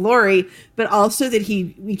changing glory, but also that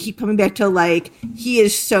we keep coming back to like, he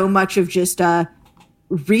is so much of just a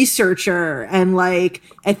researcher. And like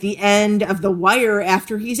at the end of The Wire,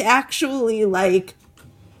 after he's actually like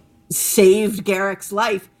saved Garrick's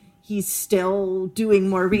life, he's still doing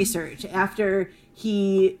more research. After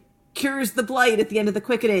he cures the blight at the end of The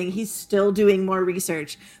Quickening, he's still doing more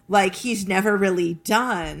research. Like he's never really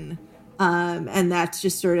done. And that's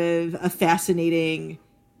just sort of a fascinating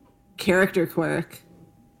character quirk.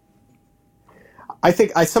 I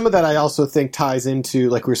think some of that I also think ties into,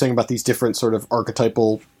 like we were saying about these different sort of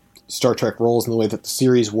archetypal Star Trek roles and the way that the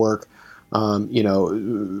series work.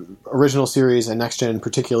 Original series and Next Gen in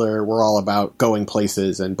particular were all about going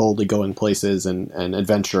places and boldly going places and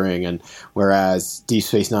adventuring, and whereas Deep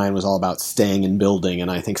Space Nine was all about staying and building. And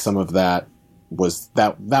I think some of that was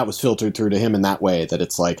filtered through to him in that way, that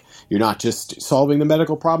it's like you're not just solving the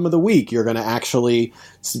medical problem of the week, you're going to actually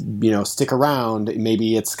stick around.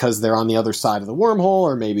 Maybe it's because they're on the other side of the wormhole,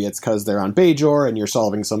 or maybe it's because they're on Bajor and you're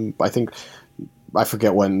solving some. I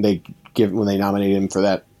forget when they nominate him for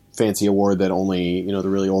that fancy award that only the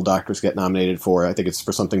really old doctors get nominated for. I think it's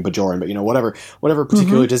for something Bajoran, but whatever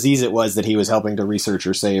particular disease it was that he was helping to research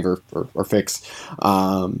or save or fix,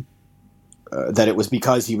 that it was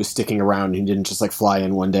because he was sticking around and he didn't just like fly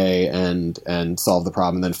in one day and solve the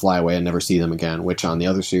problem and then fly away and never see them again, which on the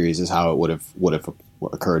other series is how it would have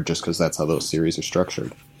occurred, just because that's how those series are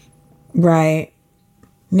structured. Right.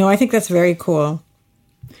 No, I think that's very cool.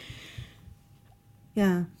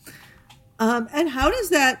 Yeah. And how does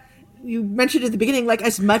that, you mentioned at the beginning, like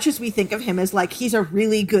as much as we think of him as like he's a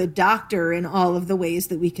really good doctor in all of the ways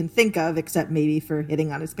that we can think of, except maybe for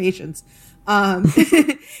hitting on his patients,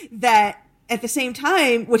 that at the same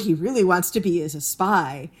time, what he really wants to be is a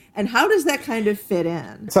spy. And how does that kind of fit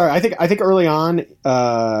in? Sorry, I think early on,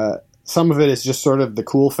 some of it is just sort of the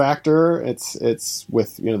cool factor. It's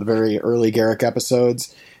with the very early Garrick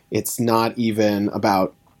episodes. It's not even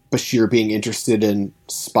about Bashir being interested in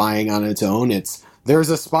spying on its own. It's there's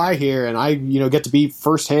a spy here, and I get to be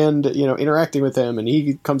firsthand interacting with him, and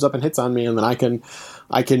he comes up and hits on me, and then I can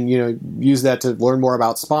use that to learn more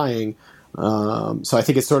about spying. So I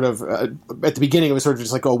think it's sort of at the beginning it was sort of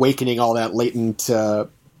just like awakening all that latent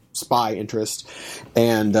spy interest,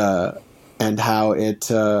 and how it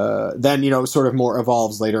then sort of more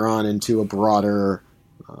evolves later on into a broader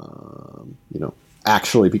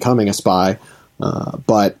actually becoming a spy.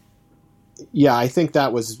 But yeah, I think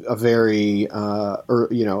that was a very,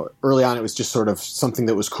 early on it was just sort of something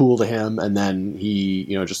that was cool to him, and then he,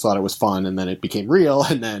 just thought it was fun, and then it became real,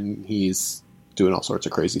 and then he's doing all sorts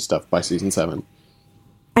of crazy stuff by season 7.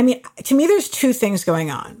 I mean, to me, there's two things going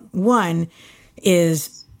on. One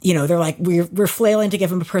is, they're like, we're flailing to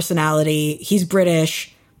give him a personality. He's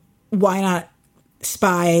British. Why not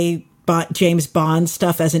spy James Bond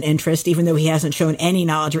stuff as an interest, even though he hasn't shown any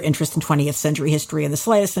knowledge or interest in 20th century history in the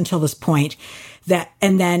slightest until this point.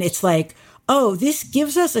 And then it's like, oh, this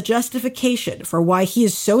gives us a justification for why he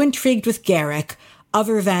is so intrigued with Garrick,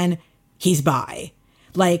 other than he's bi.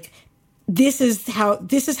 Like, this is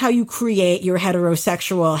how you create your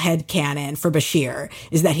heterosexual headcanon for Bashir,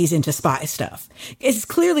 is that he's into spy stuff. It's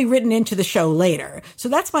clearly written into the show later. So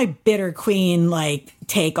that's my bitter queen,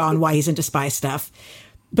 take on why he's into spy stuff.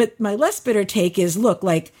 But my less bitter take is, look,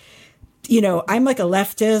 I'm like a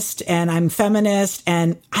leftist and I'm feminist,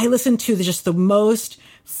 and I listen to just the most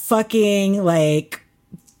fucking like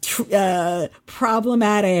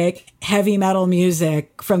problematic heavy metal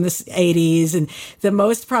music from the 80s and the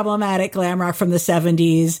most problematic glam rock from the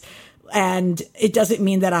 70s. And it doesn't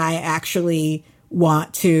mean that I actually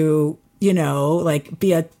want to, like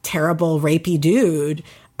be a terrible rapey dude.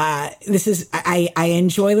 I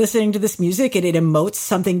enjoy listening to this music, and it emotes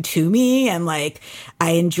something to me. And like,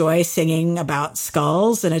 I enjoy singing about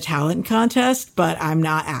skulls in a talent contest, but I'm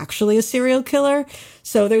not actually a serial killer.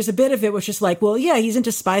 So there's a bit of it which is like, well, yeah, he's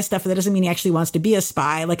into spy stuff, but that doesn't mean he actually wants to be a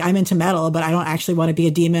spy. Like, I'm into metal, but I don't actually want to be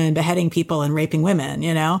a demon beheading people and raping women,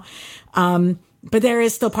 But there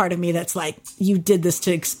is still part of me that's like, you did this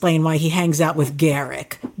to explain why he hangs out with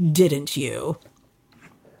Garrick, didn't you?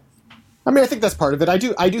 I mean, I think that's part of it. I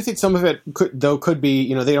do think some of it could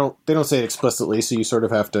be, they don't say it explicitly, so you sort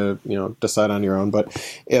of have to, decide on your own. But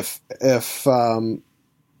if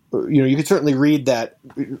you could certainly read that,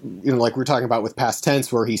 like we're talking about with past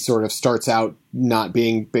tense, where he sort of starts out not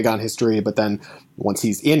being big on history, but then once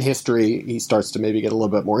he's in history, he starts to maybe get a little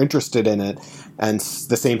bit more interested in it. And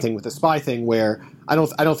the same thing with the spy thing, where I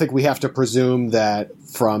don't think we have to presume that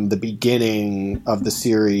from the beginning of the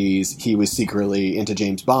series he was secretly into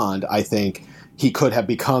James Bond. I think he could have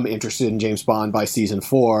become interested in James Bond by season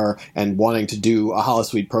 4 and wanting to do a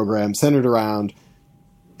holosuite program centered around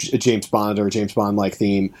James Bond or a James Bond-like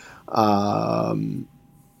theme,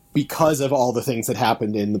 because of all the things that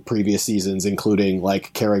happened in the previous seasons, including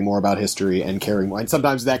like caring more about history and caring more. And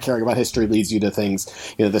sometimes that caring about history leads you to things,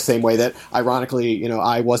 the same way that ironically,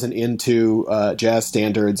 I wasn't into jazz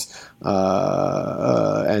standards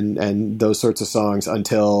and those sorts of songs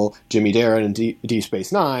until Jimmy Darren and Deep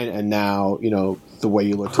Space Nine. And now, The Way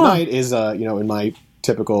You Look Tonight is, in my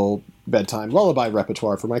typical bedtime lullaby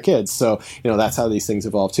repertoire for my kids. So, that's how these things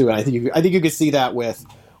evolve too. And I think you could see that with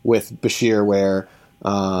Bashir, where,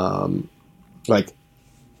 like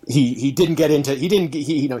he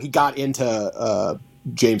got into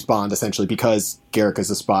James Bond essentially because Garrick is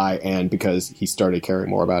a spy and because he started caring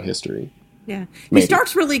more about history. Yeah. Maybe. He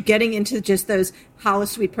starts really getting into just those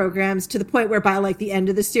holosuite programs to the point where by like the end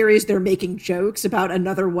of the series, they're making jokes about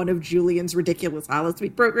another one of Julian's ridiculous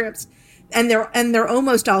holosuite programs. And they're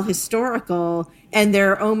almost all historical, and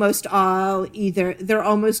they're almost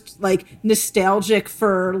like nostalgic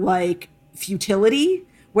for like futility,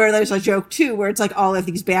 where there's a joke too, where it's like all of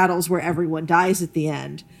these battles where everyone dies at the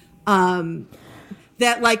end.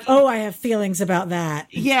 That like, oh, I have feelings about that.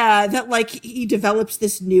 Yeah, that like he develops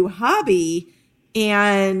this new hobby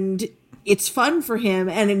and it's fun for him,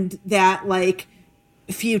 and that like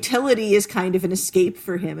futility is kind of an escape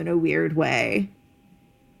for him in a weird way.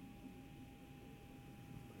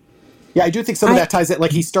 Yeah, I do think some of that ties it.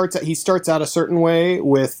 Like he starts out a certain way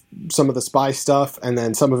with some of the spy stuff, and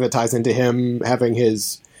then some of it ties into him having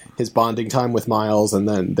his bonding time with Miles, and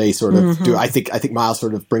then they sort of do. I think Miles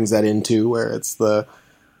sort of brings that into where it's the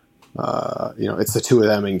it's the two of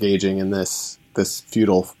them engaging in this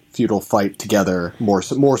futile fight together more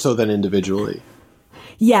so than individually.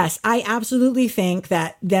 Yes, I absolutely think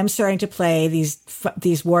that them starting to play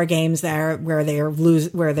these war games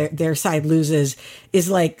where their side loses is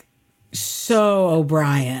like so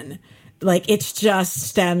O'Brien. Like, it's just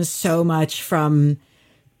stems so much from,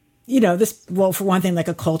 this, well, for one thing, like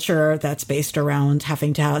a culture that's based around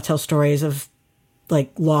having to tell stories of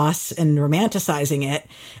like loss and romanticizing it.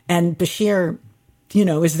 And Bashir,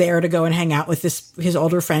 is there to go and hang out with his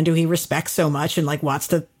older friend who he respects so much and like wants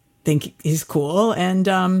to think he's cool. And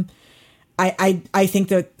I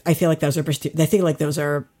feel like those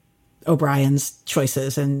are O'Brien's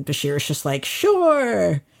choices, and Bashir is just like,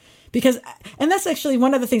 sure. And that's actually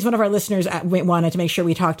one of the things one of our listeners wanted to make sure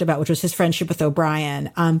we talked about, which was his friendship with O'Brien.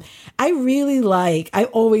 I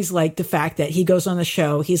always like the fact that he goes on the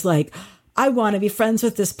show. He's like, I want to be friends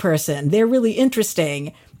with this person. They're really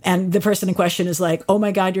interesting. And the person in question is like, oh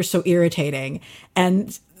my God, you're so irritating.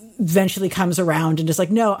 And eventually comes around and just like,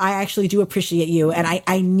 no, I actually do appreciate you. And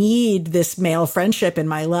I need this male friendship in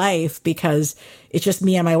my life because it's just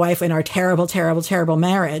me and my wife in our terrible, terrible, terrible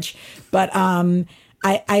marriage. But,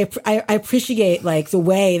 I appreciate like the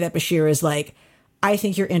way that Bashir is like, I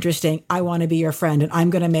think you're interesting. I want to be your friend, and I'm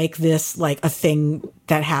going to make this like a thing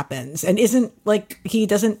that happens. And isn't like,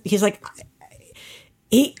 he's like,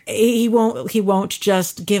 he won't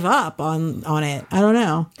just give up on it. I don't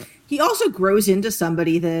know. He also grows into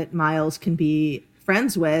somebody that Miles can be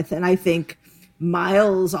friends with. And I think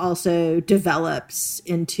Miles also develops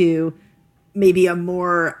into maybe a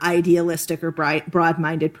more idealistic or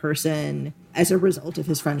broad-minded person as a result of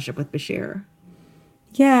his friendship with Bashir.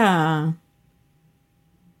 Yeah.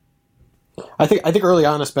 I think early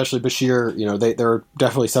on, especially Bashir, there are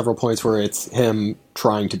definitely several points where it's him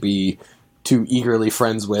trying to be too eagerly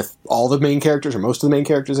friends with all the main characters, or most of the main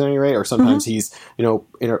characters at any rate, or sometimes he's,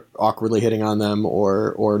 awkwardly hitting on them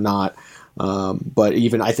or not. But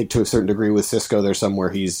even I think to a certain degree with Cisco, there's some where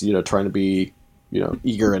he's, trying to be,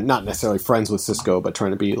 eager and not necessarily friends with Cisco, but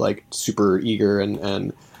trying to be like super eager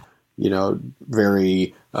and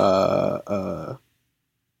very,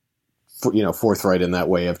 forthright in that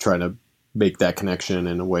way of trying to make that connection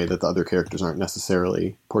in a way that the other characters aren't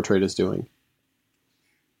necessarily portrayed as doing.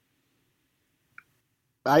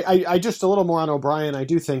 I just a little more on O'Brien. I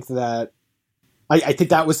do think that I think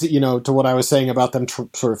that was, to what I was saying about them,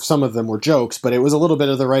 sort of some of them were jokes, but it was a little bit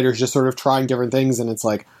of the writers just sort of trying different things. And it's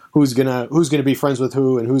like, who's gonna be friends with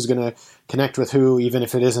who and who's gonna connect with who, even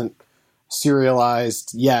if it isn't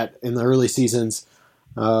serialized yet in the early seasons.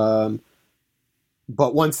 But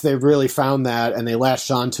once they really found that and they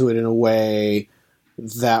latched onto it in a way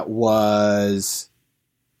that was,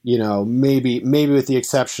 maybe with the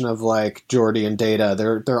exception of like Geordi and Data,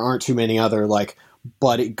 there aren't too many other like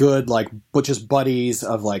but just buddies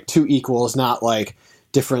of like two equals, not like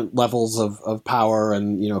different levels of power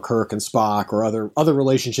and, Kirk and Spock or other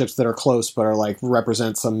relationships that are close, but are like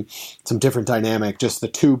represent some different dynamic, just the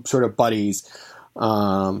two sort of buddies.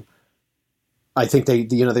 I think they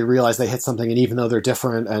realize they hit something, and even though they're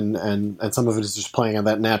different and some of it is just playing on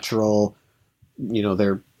that natural,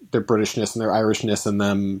 their Britishness and their Irishness and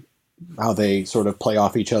them, how they sort of play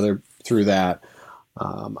off each other through that.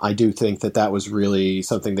 I do think that was really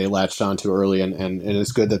something they latched onto early, and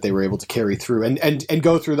it's good that they were able to carry through and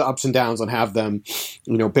go through the ups and downs and have them,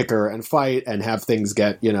 bicker and fight and have things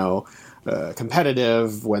get,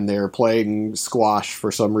 competitive when they're playing squash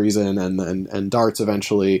for some reason and darts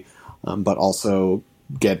eventually, but also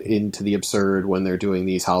get into the absurd when they're doing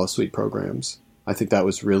these holosuite programs. I think that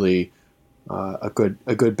was really a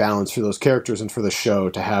good balance for those characters and for the show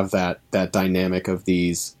to have that dynamic of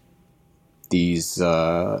these just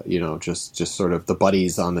sort of the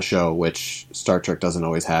buddies on the show, which Star Trek doesn't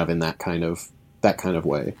always have in that kind of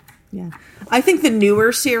way. Yeah. I think the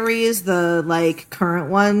newer series, the like current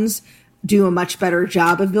ones, do a much better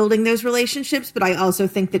job of building those relationships, but I also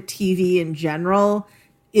think that TV in general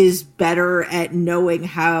is better at knowing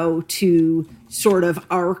how to sort of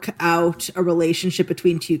arc out a relationship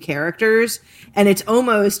between two characters. And it's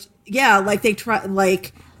almost, like they try,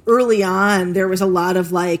 like early on, there was a lot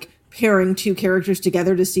of like pairing two characters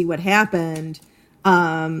together to see what happened.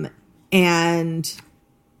 And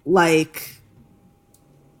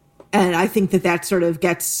I think that sort of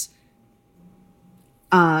gets,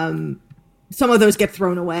 some of those get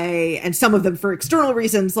thrown away, and some of them for external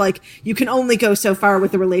reasons. Like, you can only go so far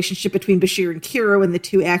with the relationship between Bashir and Kira when the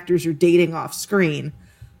two actors are dating off screen.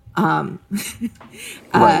 Right.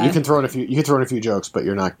 You can throw in a few jokes, but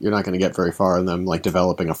you're not going to get very far in them, like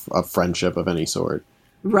developing a friendship of any sort.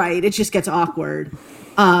 Right. It just gets awkward.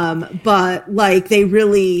 But like they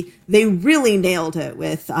really nailed it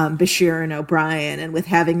with Bashir and O'Brien, and with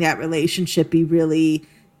having that relationship be really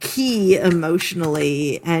key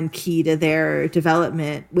emotionally and key to their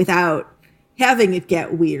development without having it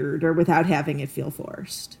get weird or without having it feel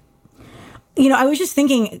forced. I was just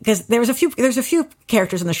thinking, because there's a few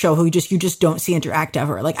characters in the show who you just don't see interact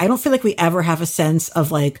ever. Like, I don't feel like we ever have a sense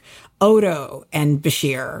of like Odo and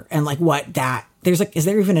Bashir and like what that there's like, is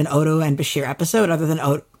there even an Odo and Bashir episode other than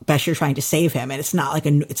Bashir trying to save him? And it's not like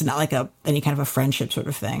any kind of a friendship sort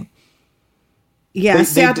of thing. Yeah,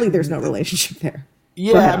 sadly, there's no relationship there.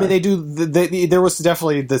 Yeah, I mean, they do. There was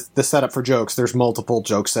definitely the setup for jokes. There's multiple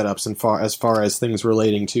joke setups as far as things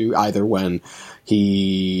relating to either when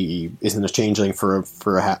he isn't a changeling for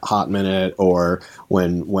a hot minute, or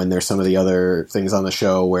when there's some of the other things on the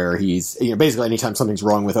show where he's basically anytime something's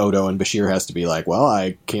wrong with Odo and Bashir has to be like, well,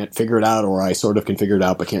 I can't figure it out, or I sort of can figure it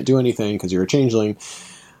out but can't do anything because you're a changeling.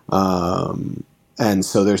 And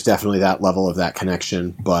so there's definitely that level of that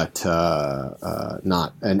connection, but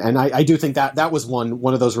not. And I do think that was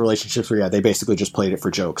one of those relationships where, they basically just played it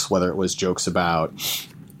for jokes, whether it was jokes about,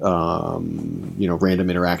 random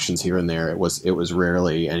interactions here and there. It was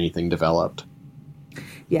rarely anything developed.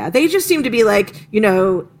 Yeah, they just seem to be like,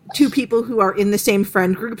 two people who are in the same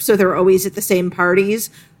friend group, so they're always at the same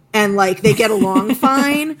parties. And, like, they get along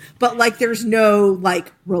fine, but, like, there's no,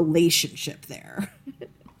 like, relationship there.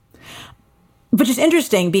 Which is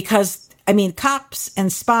interesting because, I mean, cops and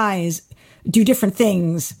spies do different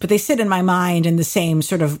things, but they sit in my mind in the same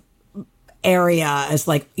sort of area as,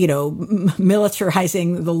 like,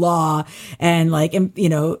 militarizing the law and, like,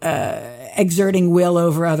 exerting will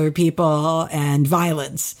over other people and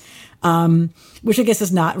violence. which I guess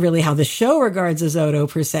is not really how the show regards Azoto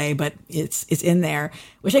per se, but it's in there,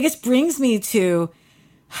 which I guess brings me to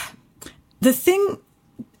the thing.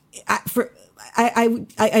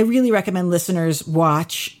 I really recommend listeners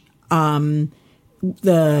watch the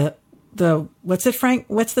what's it, Frank?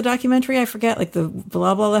 What's the documentary? I forget, like the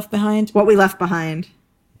blah blah left behind. What We Left Behind.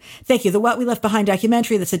 Thank you. The What We Left Behind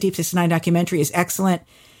documentary, that's a Deep Space Nine documentary, is excellent.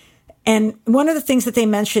 And one of the things that they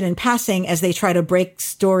mention in passing as they try to break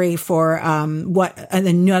story for what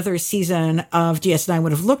another season of DS9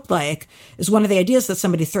 would have looked like is one of the ideas that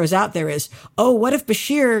somebody throws out there is, oh, what if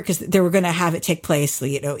Bashir, because they were going to have it take place,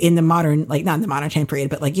 you know, in the modern, like not in the modern time period,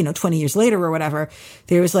 but like, you know, 20 years later or whatever.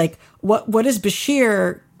 There was like, what is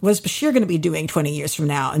Bashir? Was Bashir going to be doing 20 years from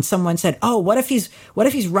now? And someone said, oh, what if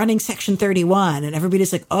he's running Section 31? And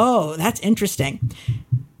everybody's like, oh, that's interesting.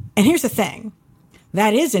 And here's the thing.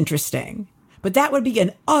 That is interesting, but that would be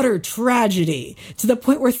an utter tragedy to the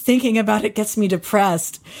point where thinking about it gets me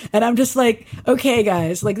depressed. And I'm just like, okay,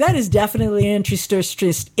 guys, like that is definitely an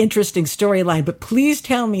interesting storyline, but please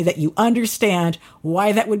tell me that you understand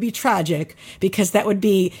why that would be tragic, because that would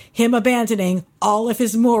be him abandoning all of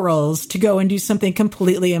his morals to go and do something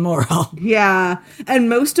completely immoral. Yeah. And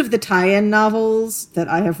most of the tie-in novels that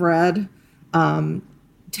I have read,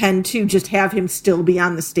 tend to just have him still be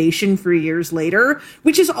on the station for years later,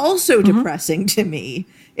 which is also depressing to me.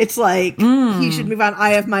 It's like, he should move on.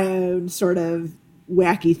 I have my own sort of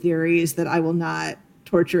wacky theories that I will not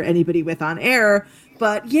torture anybody with on air.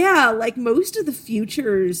 But yeah, like most of the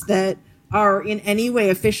futures that are in any way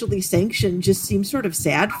officially sanctioned just seem sort of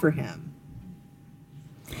sad for him.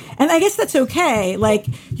 And I guess that's okay. Like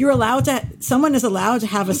someone is allowed to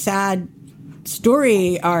have a sad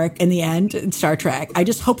story arc in the end in Star Trek. I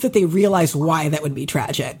just hope that they realize why that would be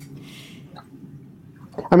tragic.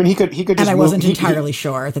 I mean, he could just. And I wasn't entirely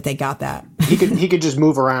sure that they got that. He could just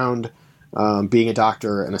move around, being a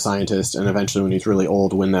doctor and a scientist, and eventually, when he's really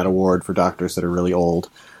old, win that award for doctors that are really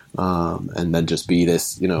old, and then just be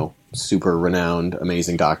this, you know, super renowned,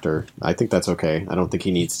 amazing doctor. I think that's okay. I don't think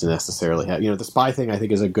he needs to necessarily have, you know, the spy thing. I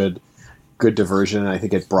think is a good diversion. I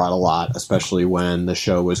think it brought a lot, especially when the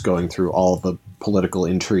show was going through all the political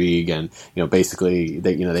intrigue and, you know, basically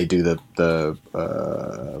they do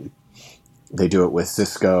they do it with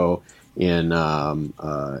Cisco in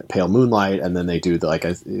Pale Moonlight, and then they do we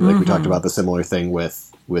talked about the similar thing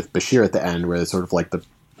with Bashir at the end, where it's sort of like the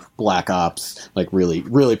black ops, like really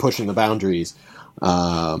really pushing the boundaries.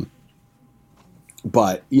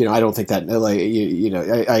 But, you know, I don't think that, like,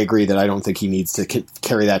 I agree that I don't think he needs to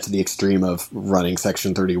carry that to the extreme of running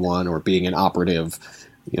Section 31 or being an operative.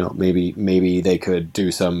 You know, maybe they could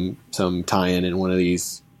do some tie-in in one of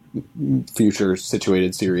these future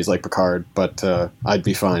situated series like Picard, but I'd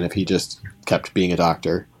be fine if he just kept being a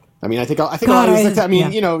doctor. I mean, I think a lot of these like that. I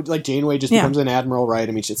mean, you know, like Janeway just becomes an admiral, right?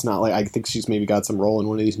 I mean, it's not like, I think she's maybe got some role in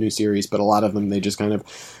one of these new series, but a lot of them, they just kind of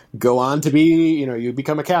go on to be, you know, you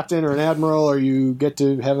become a captain or an admiral, or you get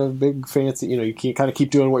to have a big fancy, you know, you can kind of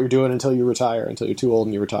keep doing what you're doing until you retire, until you're too old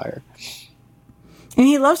and you retire. And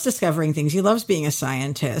he loves discovering things. He loves being a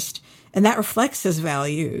scientist, and that reflects his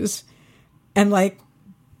values. And like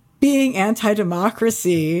being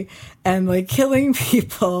anti-democracy and like killing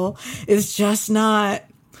people is just not.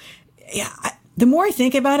 Yeah, the more I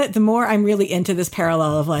think about it, the more I'm really into this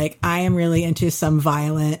parallel of like, I am really into some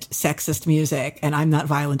violent, sexist music, and I'm not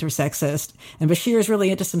violent or sexist. And Bashir is really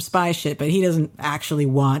into some spy shit, but he doesn't actually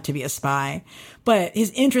want to be a spy. But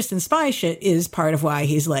his interest in spy shit is part of why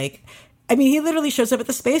he's like, I mean, he literally shows up at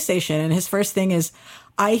the space station, and his first thing is,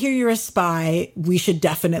 I hear you're a spy. We should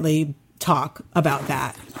definitely talk about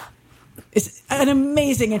that. It's an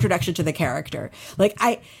amazing introduction to the character. Like,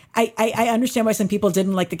 I understand why some people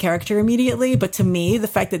didn't like the character immediately, but to me, the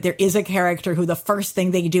fact that there is a character who the first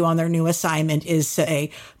thing they do on their new assignment is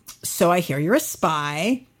say, so I hear you're a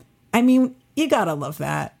spy. I mean, you gotta love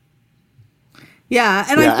that. Yeah,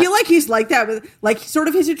 and I feel like he's like that with, like, sort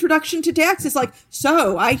of his introduction to Dax is like,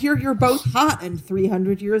 so I hear you're both hot and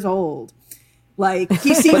 300 years old. Like,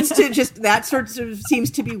 he seems to just, that sort of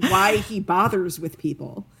seems to be why he bothers with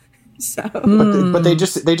people. So, but they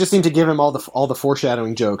just seem to give him all the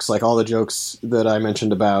foreshadowing jokes, like all the jokes that I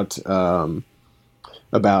mentioned about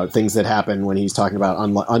things that happen when he's talking about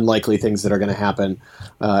unlikely things that are going to happen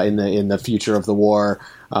in the future of the war.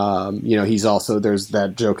 You know, he's also, there's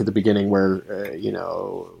that joke at the beginning where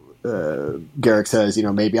Garrick says, you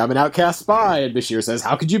know, maybe I'm an outcast spy, and Bashir says,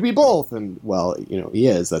 how could you be both? And well, you know, he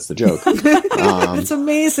is. That's the joke. It's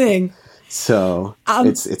amazing. So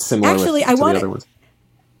it's similar actually, to the other ones.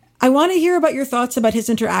 I want to hear about your thoughts about his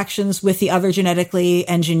interactions with the other genetically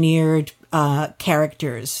engineered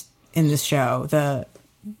characters in this show.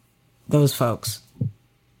 those folks.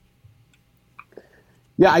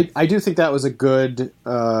 Yeah, I do think that was a good,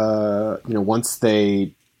 once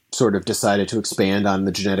they sort of decided to expand on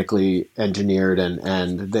the genetically engineered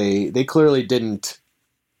and they clearly didn't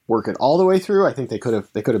work it all the way through. I think they could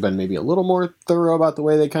have been maybe a little more thorough about the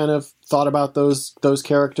way they kind of thought about those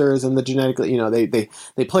characters and the genetically,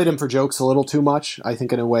 they played them for jokes a little too much, I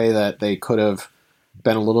think, in a way that they could have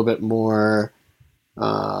been a little bit more,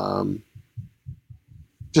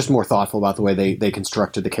 just more thoughtful about the way they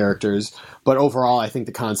constructed the characters. But overall, I think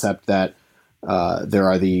the concept that there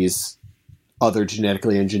are these other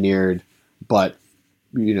genetically engineered, but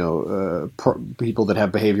people that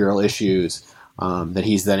have behavioral issues that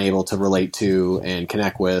he's then able to relate to and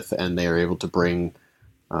connect with, and they are able to bring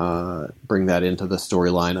that into the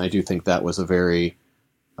storyline. I do think that was a very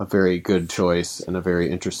good choice and a very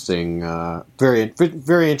interesting,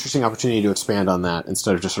 very interesting opportunity to expand on that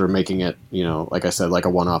instead of just sort of making it, like I said, like a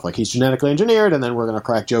one-off, like he's genetically engineered and then we're going to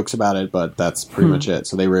crack jokes about it, but that's pretty much it.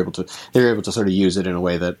 So they were able to sort of use it in a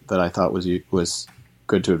way that I thought was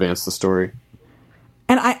good to advance the story.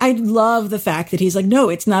 And I love the fact that he's like, no,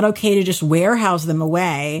 it's not okay to just warehouse them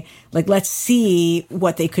away. Like, let's see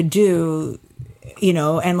what they could do,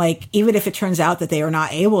 and like, even if it turns out that they are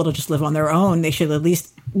not able to just live on their own,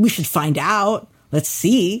 we should find out. Let's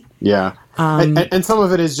see. Yeah. And some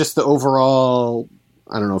of it is just the overall,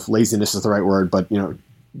 I don't know if laziness is the right word, but,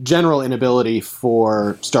 general inability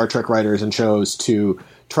for Star Trek writers and shows to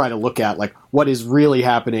try to look at like what is really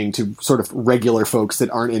happening to sort of regular folks that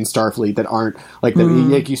aren't in Starfleet, that aren't like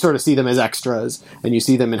like you sort of see them as extras and you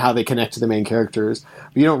see them in how they connect to the main characters,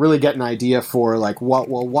 but you don't really get an idea for like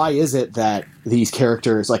why is it that these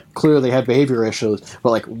characters like clearly have behavior issues,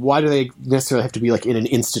 but like why do they necessarily have to be like in an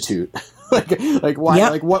institute? like why?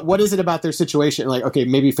 Yep. Like what is it about their situation? Like, okay,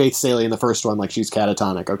 maybe Faith Saley in the first one, like she's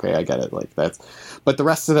catatonic. Okay, I get it. Like that's, but the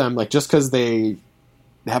rest of them, like just because they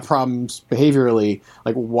have problems behaviorally,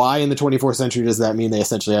 like why in the 24th century does that mean they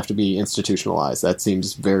essentially have to be institutionalized? That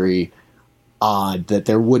seems very odd that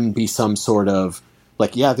there wouldn't be some sort of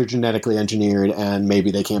like, yeah, they're genetically engineered and maybe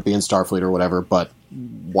they can't be in Starfleet or whatever, but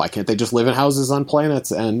why can't they just live in houses on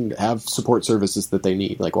planets and have support services that they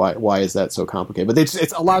need? Like why is that so complicated? But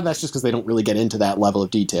it's a lot of that's just because they don't really get into that level of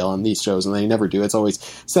detail on these shows, and they never do. It's always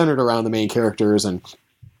centered around the main characters, and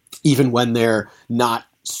even when they're not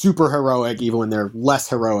super heroic, even when they're less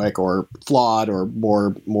heroic or flawed or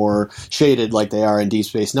more shaded like they are in Deep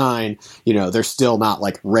Space Nine, they're still not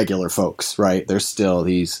like regular folks, right? They're still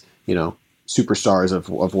these, superstars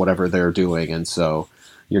of whatever they're doing. And so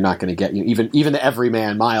you're not going to get even the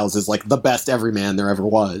everyman Miles is like the best everyman there ever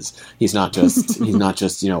was. He's not just an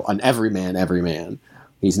everyman.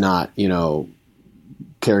 He's not,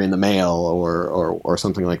 carrying the mail or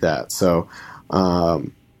something like that. So,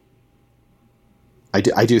 I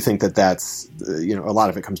do think that's, a lot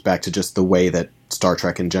of it comes back to just the way that Star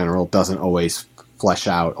Trek in general doesn't always flesh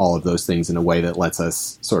out all of those things in a way that lets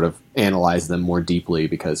us sort of analyze them more deeply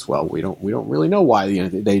because, well, we don't really know why.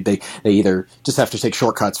 They either just have to take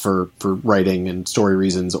shortcuts for writing and story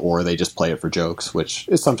reasons, or they just play it for jokes, which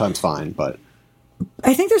is sometimes fine. But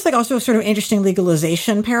I think there's like also a sort of interesting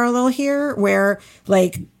legalization parallel here where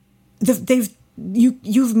like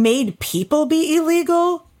you've made people be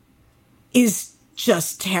illegal is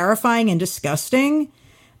just terrifying and disgusting.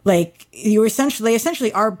 Like they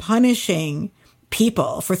essentially are punishing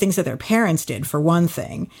people for things that their parents did, for one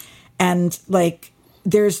thing. And like,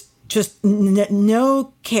 there's just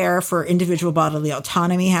no care for individual bodily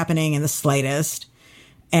autonomy happening in the slightest.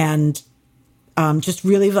 And, just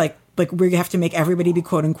really like we have to make everybody be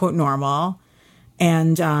quote unquote normal.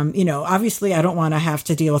 And, obviously I don't want to have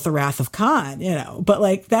to deal with the wrath of Khan, but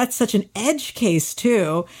like, that's such an edge case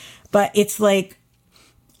too. But it's like,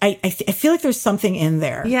 I feel like there's something in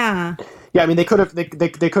there. Yeah. Yeah, I mean, they could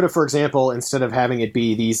have, for example, instead of having it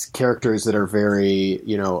be these characters that are very,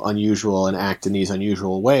 unusual and act in these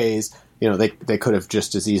unusual ways, they could have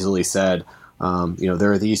just as easily said,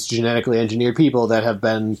 there are these genetically engineered people that have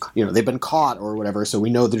been, they've been caught or whatever, so we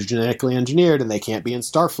know they're genetically engineered and they can't be in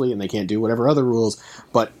Starfleet and they can't do whatever other rules.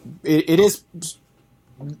 But it is,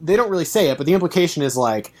 they don't really say it, but the implication is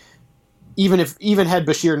like, even had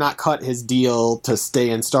Bashir not cut his deal to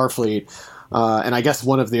stay in Starfleet, and I guess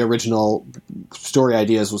one of the original story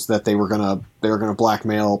ideas was that they were going to they were going to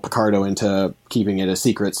blackmail Picardo into keeping it a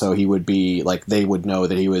secret, so he would be like, they would know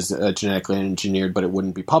that he was genetically engineered, but it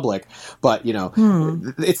wouldn't be public. But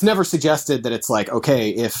it's never suggested that it's like,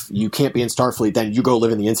 okay, if you can't be in Starfleet, then you go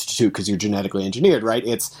live in the Institute because you're genetically engineered, right?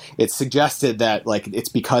 It's suggested that like it's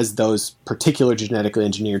because those particular genetically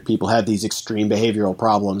engineered people have these extreme behavioral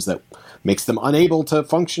problems that makes them unable to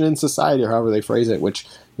function in society, or however they phrase it, which,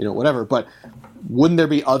 whatever. But wouldn't there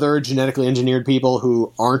be other genetically engineered people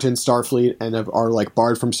who aren't in Starfleet and are like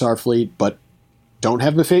barred from Starfleet, but don't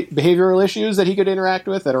have behavioral issues that he could interact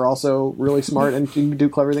with, that are also really smart and can do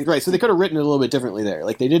clever things? Right. So they could have written it a little bit differently there.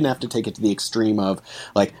 Like, they didn't have to take it to the extreme of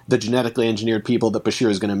like the genetically engineered people that Bashir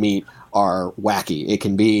is going to meet are wacky. It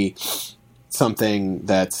can be something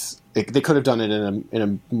they could have done it in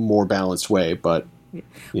a more balanced way, but.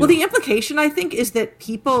 Well, the implication, I think, is that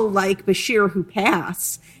people like Bashir who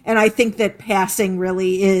pass, and I think that passing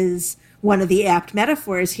really is one of the apt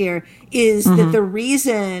metaphors here, is that the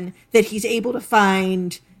reason that he's able to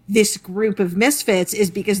find this group of misfits is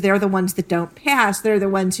because they're the ones that don't pass. They're the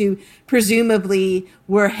ones who presumably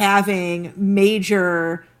were having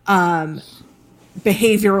major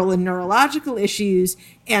behavioral and neurological issues,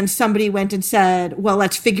 and somebody went and said, well,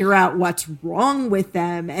 let's figure out what's wrong with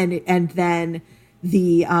them, and then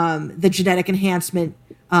the genetic enhancement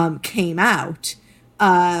came out,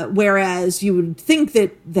 whereas you would think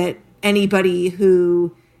that anybody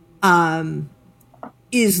who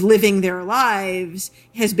is living their lives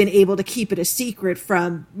has been able to keep it a secret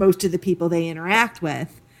from most of the people they interact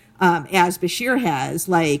with, as Bashir has.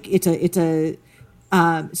 Like,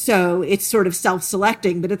 so it's sort of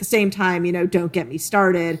self-selecting, but at the same time, don't get me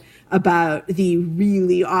started about the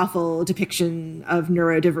really awful depiction of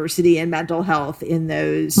neurodiversity and mental health in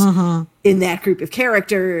those, in that group of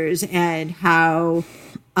characters, and how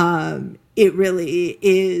it really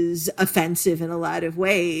is offensive in a lot of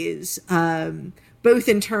ways, both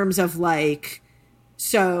in terms of like,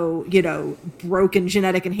 so, broken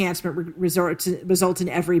genetic enhancement results in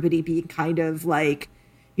everybody being kind of like,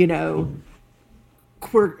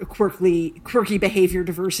 quirky behavior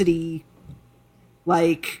diversity,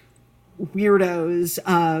 like weirdos,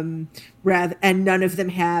 and none of them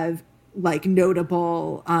have like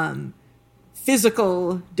notable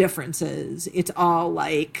physical differences. It's all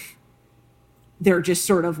like they're just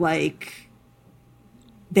sort of like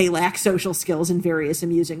they lack social skills in various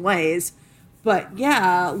amusing ways. But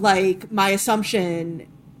yeah, like my assumption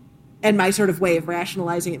and my sort of way of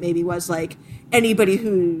rationalizing it maybe was like anybody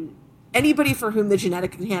for whom the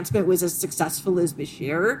genetic enhancement was as successful as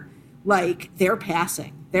Bashir, like, they're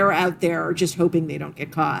passing. They're out there just hoping they don't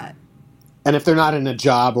get caught. And if they're not in a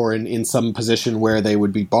job or in some position where they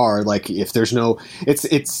would be barred, like if there's no,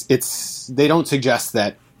 they don't suggest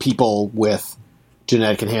that people with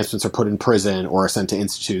genetic enhancements are put in prison or are sent to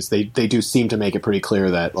institutes. They do seem to make it pretty clear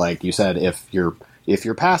that, like you said, if you're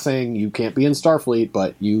passing, you can't be in Starfleet,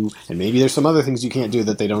 but and maybe there's some other things you can't do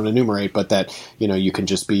that they don't enumerate, but that, you can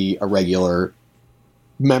just be a regular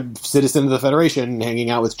citizen of the Federation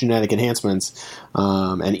hanging out with genetic enhancements.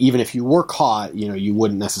 And even if you were caught, you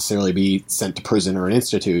wouldn't necessarily be sent to prison or an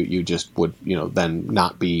institute. You just would, then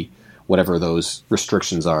not be whatever those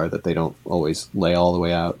restrictions are that they don't always lay all the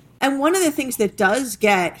way out. And one of the things that does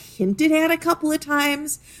get hinted at a couple of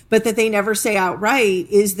times, but that they never say outright,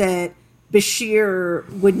 is that Bashir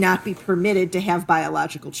would not be permitted to have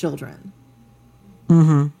biological children.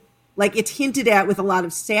 Like, it's hinted at with a lot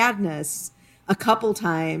of sadness a couple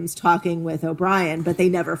times talking with O'Brien, but they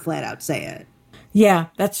never flat out say it. Yeah,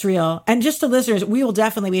 that's real. And just to listeners, we will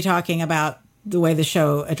definitely be talking about the way the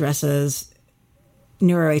show addresses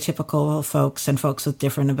neuroatypical folks and folks with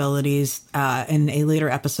different abilities in a later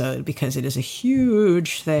episode, because it is a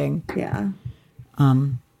huge thing. Yeah.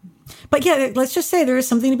 But yeah, let's just say there is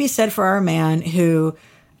something to be said for our man who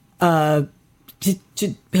has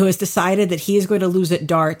decided that he is going to lose at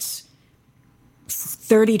darts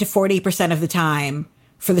 30 to 40% of the time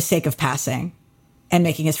for the sake of passing and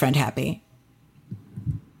making his friend happy.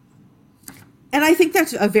 And I think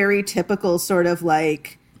that's a very typical sort of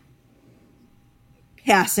like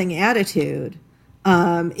passing attitude,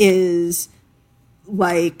 is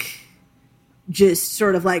like just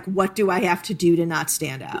sort of like, what do I have to do to not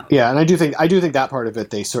stand out? Yeah, and I do think that part of it,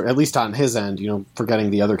 they sort, at least on his end, forgetting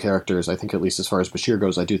the other characters, I think at least as far as Bashir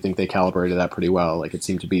goes, I do think they calibrated that pretty well. Like, it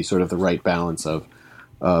seemed to be sort of the right balance of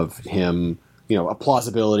him, a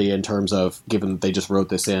plausibility in terms of, given that they just wrote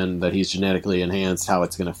this in, that he's genetically enhanced, how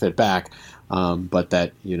it's going to fit back, but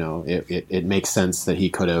that, it makes sense that he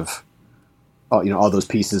could have, all those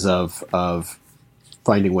pieces of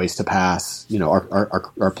finding ways to pass,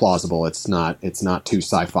 are plausible. It's not too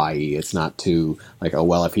sci-fi-y. It's not too like, oh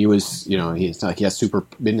well, if he was, it's not like he has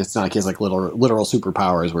it's not like he has like literal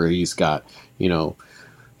superpowers where he's got,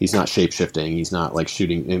 he's not shape-shifting. He's not like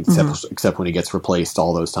shooting except when he gets replaced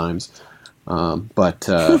all those times. But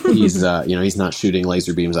he's he's not shooting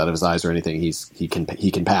laser beams out of his eyes or anything. He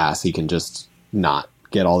can pass. He can just not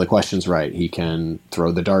get all the questions right. He can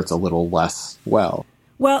throw the darts a little less well.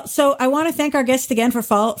 Well, so I want to thank our guest again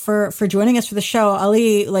for joining us for the show.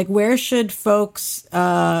 Ali, like, where should folks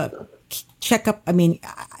check up? I mean,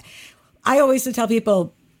 I always tell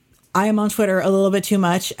people I am on Twitter a little bit too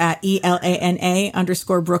much at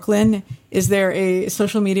ELANA_Brooklyn. Is there a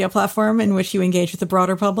social media platform in which you engage with the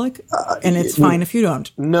broader public? And it's fine if you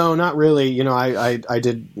don't. No, not really. I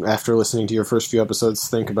did, after listening to your first few episodes,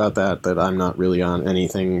 think about that I'm not really on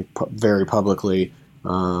anything very publicly.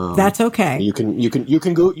 That's okay. You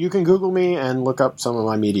can Google me and look up some of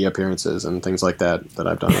my media appearances and things like that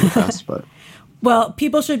I've done in the past. But well,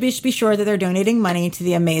 people should be sure that they're donating money to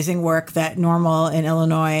the amazing work that Normal in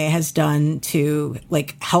Illinois has done to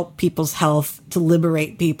like help people's health, to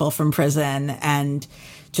liberate people from prison, and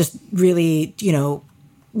just really,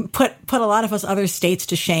 put a lot of us other states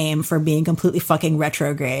to shame for being completely fucking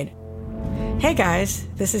retrograde. Hey guys,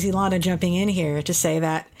 this is Ilana jumping in here to say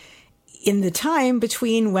that in the time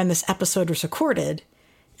between when this episode was recorded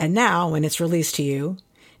and now when it's released to you,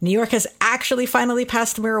 New York has actually finally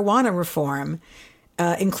passed marijuana reform,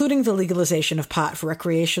 including the legalization of pot for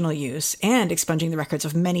recreational use and expunging the records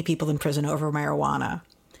of many people in prison over marijuana.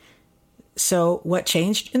 So what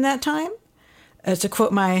changed in that time? To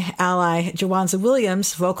quote my ally, Jawanza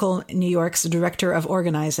Williams, Vocal New York's director of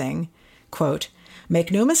organizing, quote,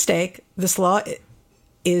 "Make no mistake, this law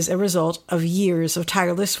is a result of years of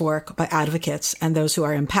tireless work by advocates and those who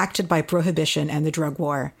are impacted by prohibition and the drug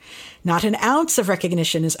war. Not an ounce of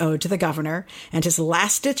recognition is owed to the governor and his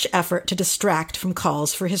last-ditch effort to distract from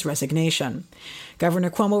calls for his resignation.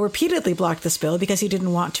 Governor Cuomo repeatedly blocked this bill because he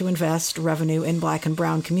didn't want to invest revenue in Black and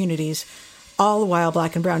brown communities, all while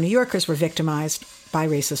Black and brown New Yorkers were victimized by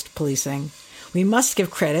racist policing. We must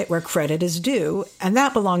give credit where credit is due, and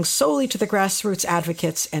that belongs solely to the grassroots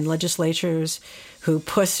advocates and legislatures who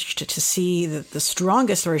pushed to see the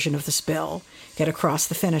strongest version of this bill get across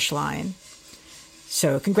the finish line.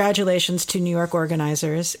 So congratulations to New York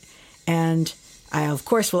organizers, and I, of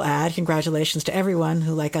course, will add congratulations to everyone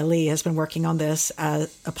who, like Ali, has been working on this at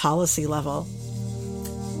a policy level.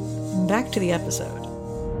 Back to the episode.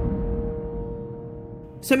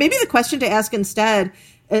 So maybe the question to ask instead,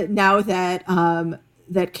 now that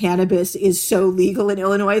that cannabis is so legal in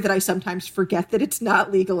Illinois that I sometimes forget that it's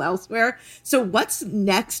not legal elsewhere. So what's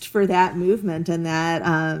next for that movement and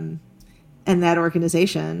that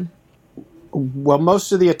organization? Well,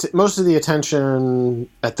 most of the attention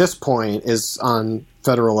at this point is on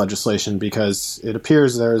federal legislation because it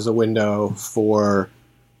appears there is a window for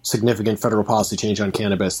significant federal policy change on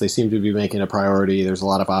cannabis. They seem to be making a priority. There's a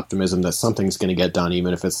lot of optimism that something's going to get done,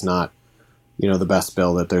 even if it's not, the best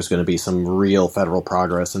bill, that there's going to be some real federal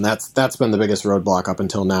progress. And that's been the biggest roadblock up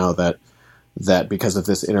until now, that because of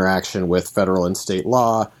this interaction with federal and state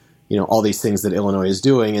law, all these things that Illinois is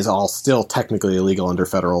doing is all still technically illegal under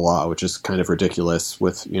federal law, which is kind of ridiculous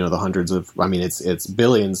with, the hundreds of, it's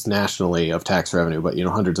billions nationally of tax revenue, but,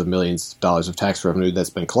 hundreds of millions of dollars of tax revenue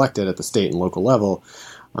that's been collected at the state and local level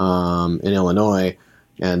in Illinois.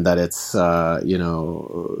 And that it's,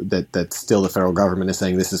 that still the federal government is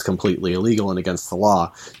saying this is completely illegal and against the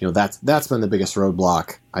law. That's been the biggest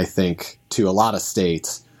roadblock, I think, to a lot of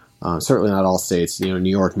states. Certainly not all states. New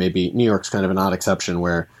York's kind of an odd exception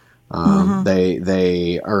where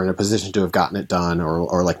they are in a position to have gotten it done,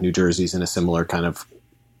 or like New Jersey's in a similar kind of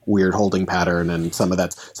weird holding pattern, and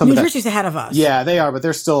New Jersey's ahead of us. Yeah, they are, but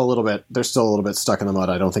they're still a little bit stuck in the mud.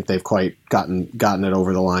 I don't think they've quite gotten it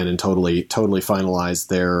over the line and totally finalized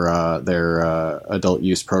their adult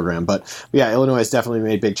use program. But yeah, Illinois has definitely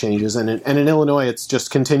made big changes, and in Illinois, it's just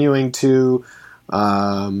continuing to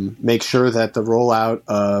make sure that the rollout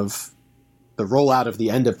of the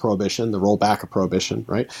end of prohibition, the rollback of prohibition,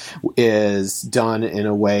 right, is done in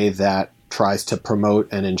a way that tries to promote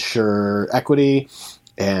and ensure equity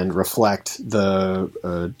and reflect the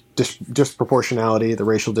disproportionality, the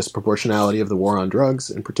racial disproportionality of the war on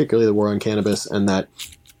drugs, and particularly the war on cannabis, and that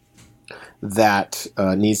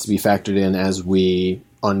needs to be factored in as we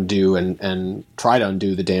undo and try to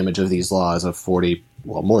undo the damage of these laws of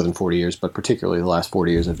more than 40 years, but particularly the last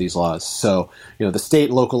 40 years of these laws. So, the state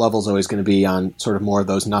and local level is always going to be on sort of more of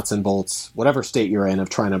those nuts and bolts, whatever state you're in, of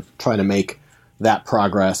trying to make that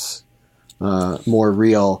progress more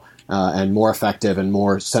real. and more effective and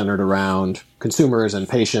more centered around consumers and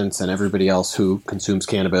patients and everybody else who consumes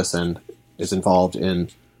cannabis and is involved in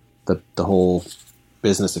the whole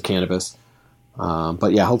business of cannabis.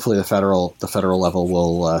 But yeah, hopefully the federal level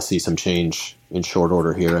will see some change in short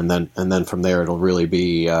order here, and then from there it'll really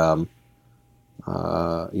be a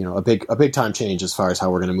big time change as far as how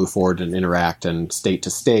we're going to move forward and interact, and state to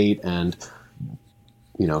state, and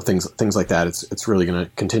things like that. It's really going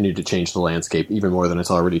to continue to change the landscape even more than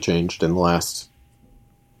it's already changed in the last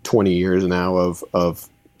 20 years now of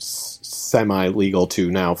semi-legal to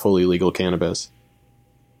now fully legal cannabis.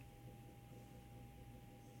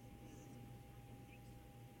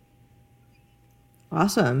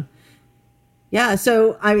 Awesome. Yeah.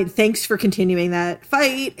 So, I mean, thanks for continuing that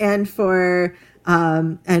fight and for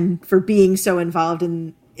being so involved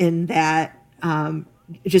in that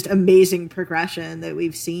just amazing progression that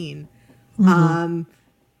we've seen. Mm-hmm.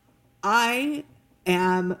 I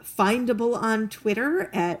am findable on Twitter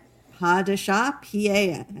at Padeshat,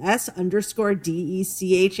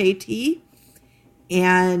 PAS_DECHAT.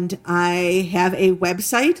 And I have a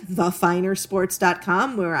website,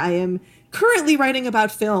 thefinersports.com, where I am currently writing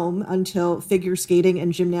about film until figure skating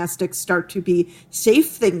and gymnastics start to be safe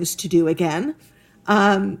things to do again.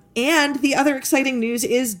 And the other exciting news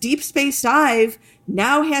is Deep Space Dive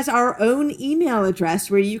now has our own email address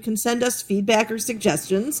where you can send us feedback or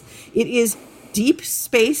suggestions. It is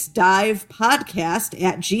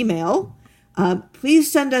deepspacedivepodcast@gmail.com.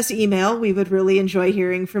 Please send us email. We would really enjoy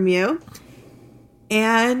hearing from you.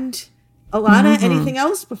 And Alana, anything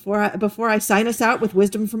else before I sign us out with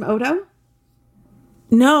wisdom from Odo?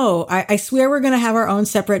 No, I swear we're going to have our own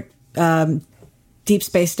separate Deep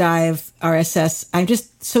Space Dive RSS. I'm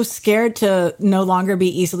just so scared to no longer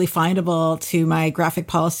be easily findable to my Graphic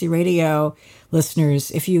Policy Radio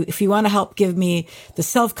listeners. If you want to help give me the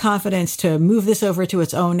self-confidence to move this over to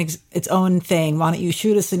its own thing, why don't you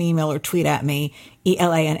shoot us an email or tweet at me,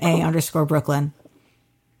 ELANA_Brooklyn.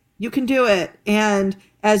 You can do it. And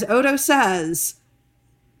as Odo says,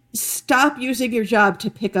 stop using your job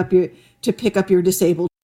to pick up your disabled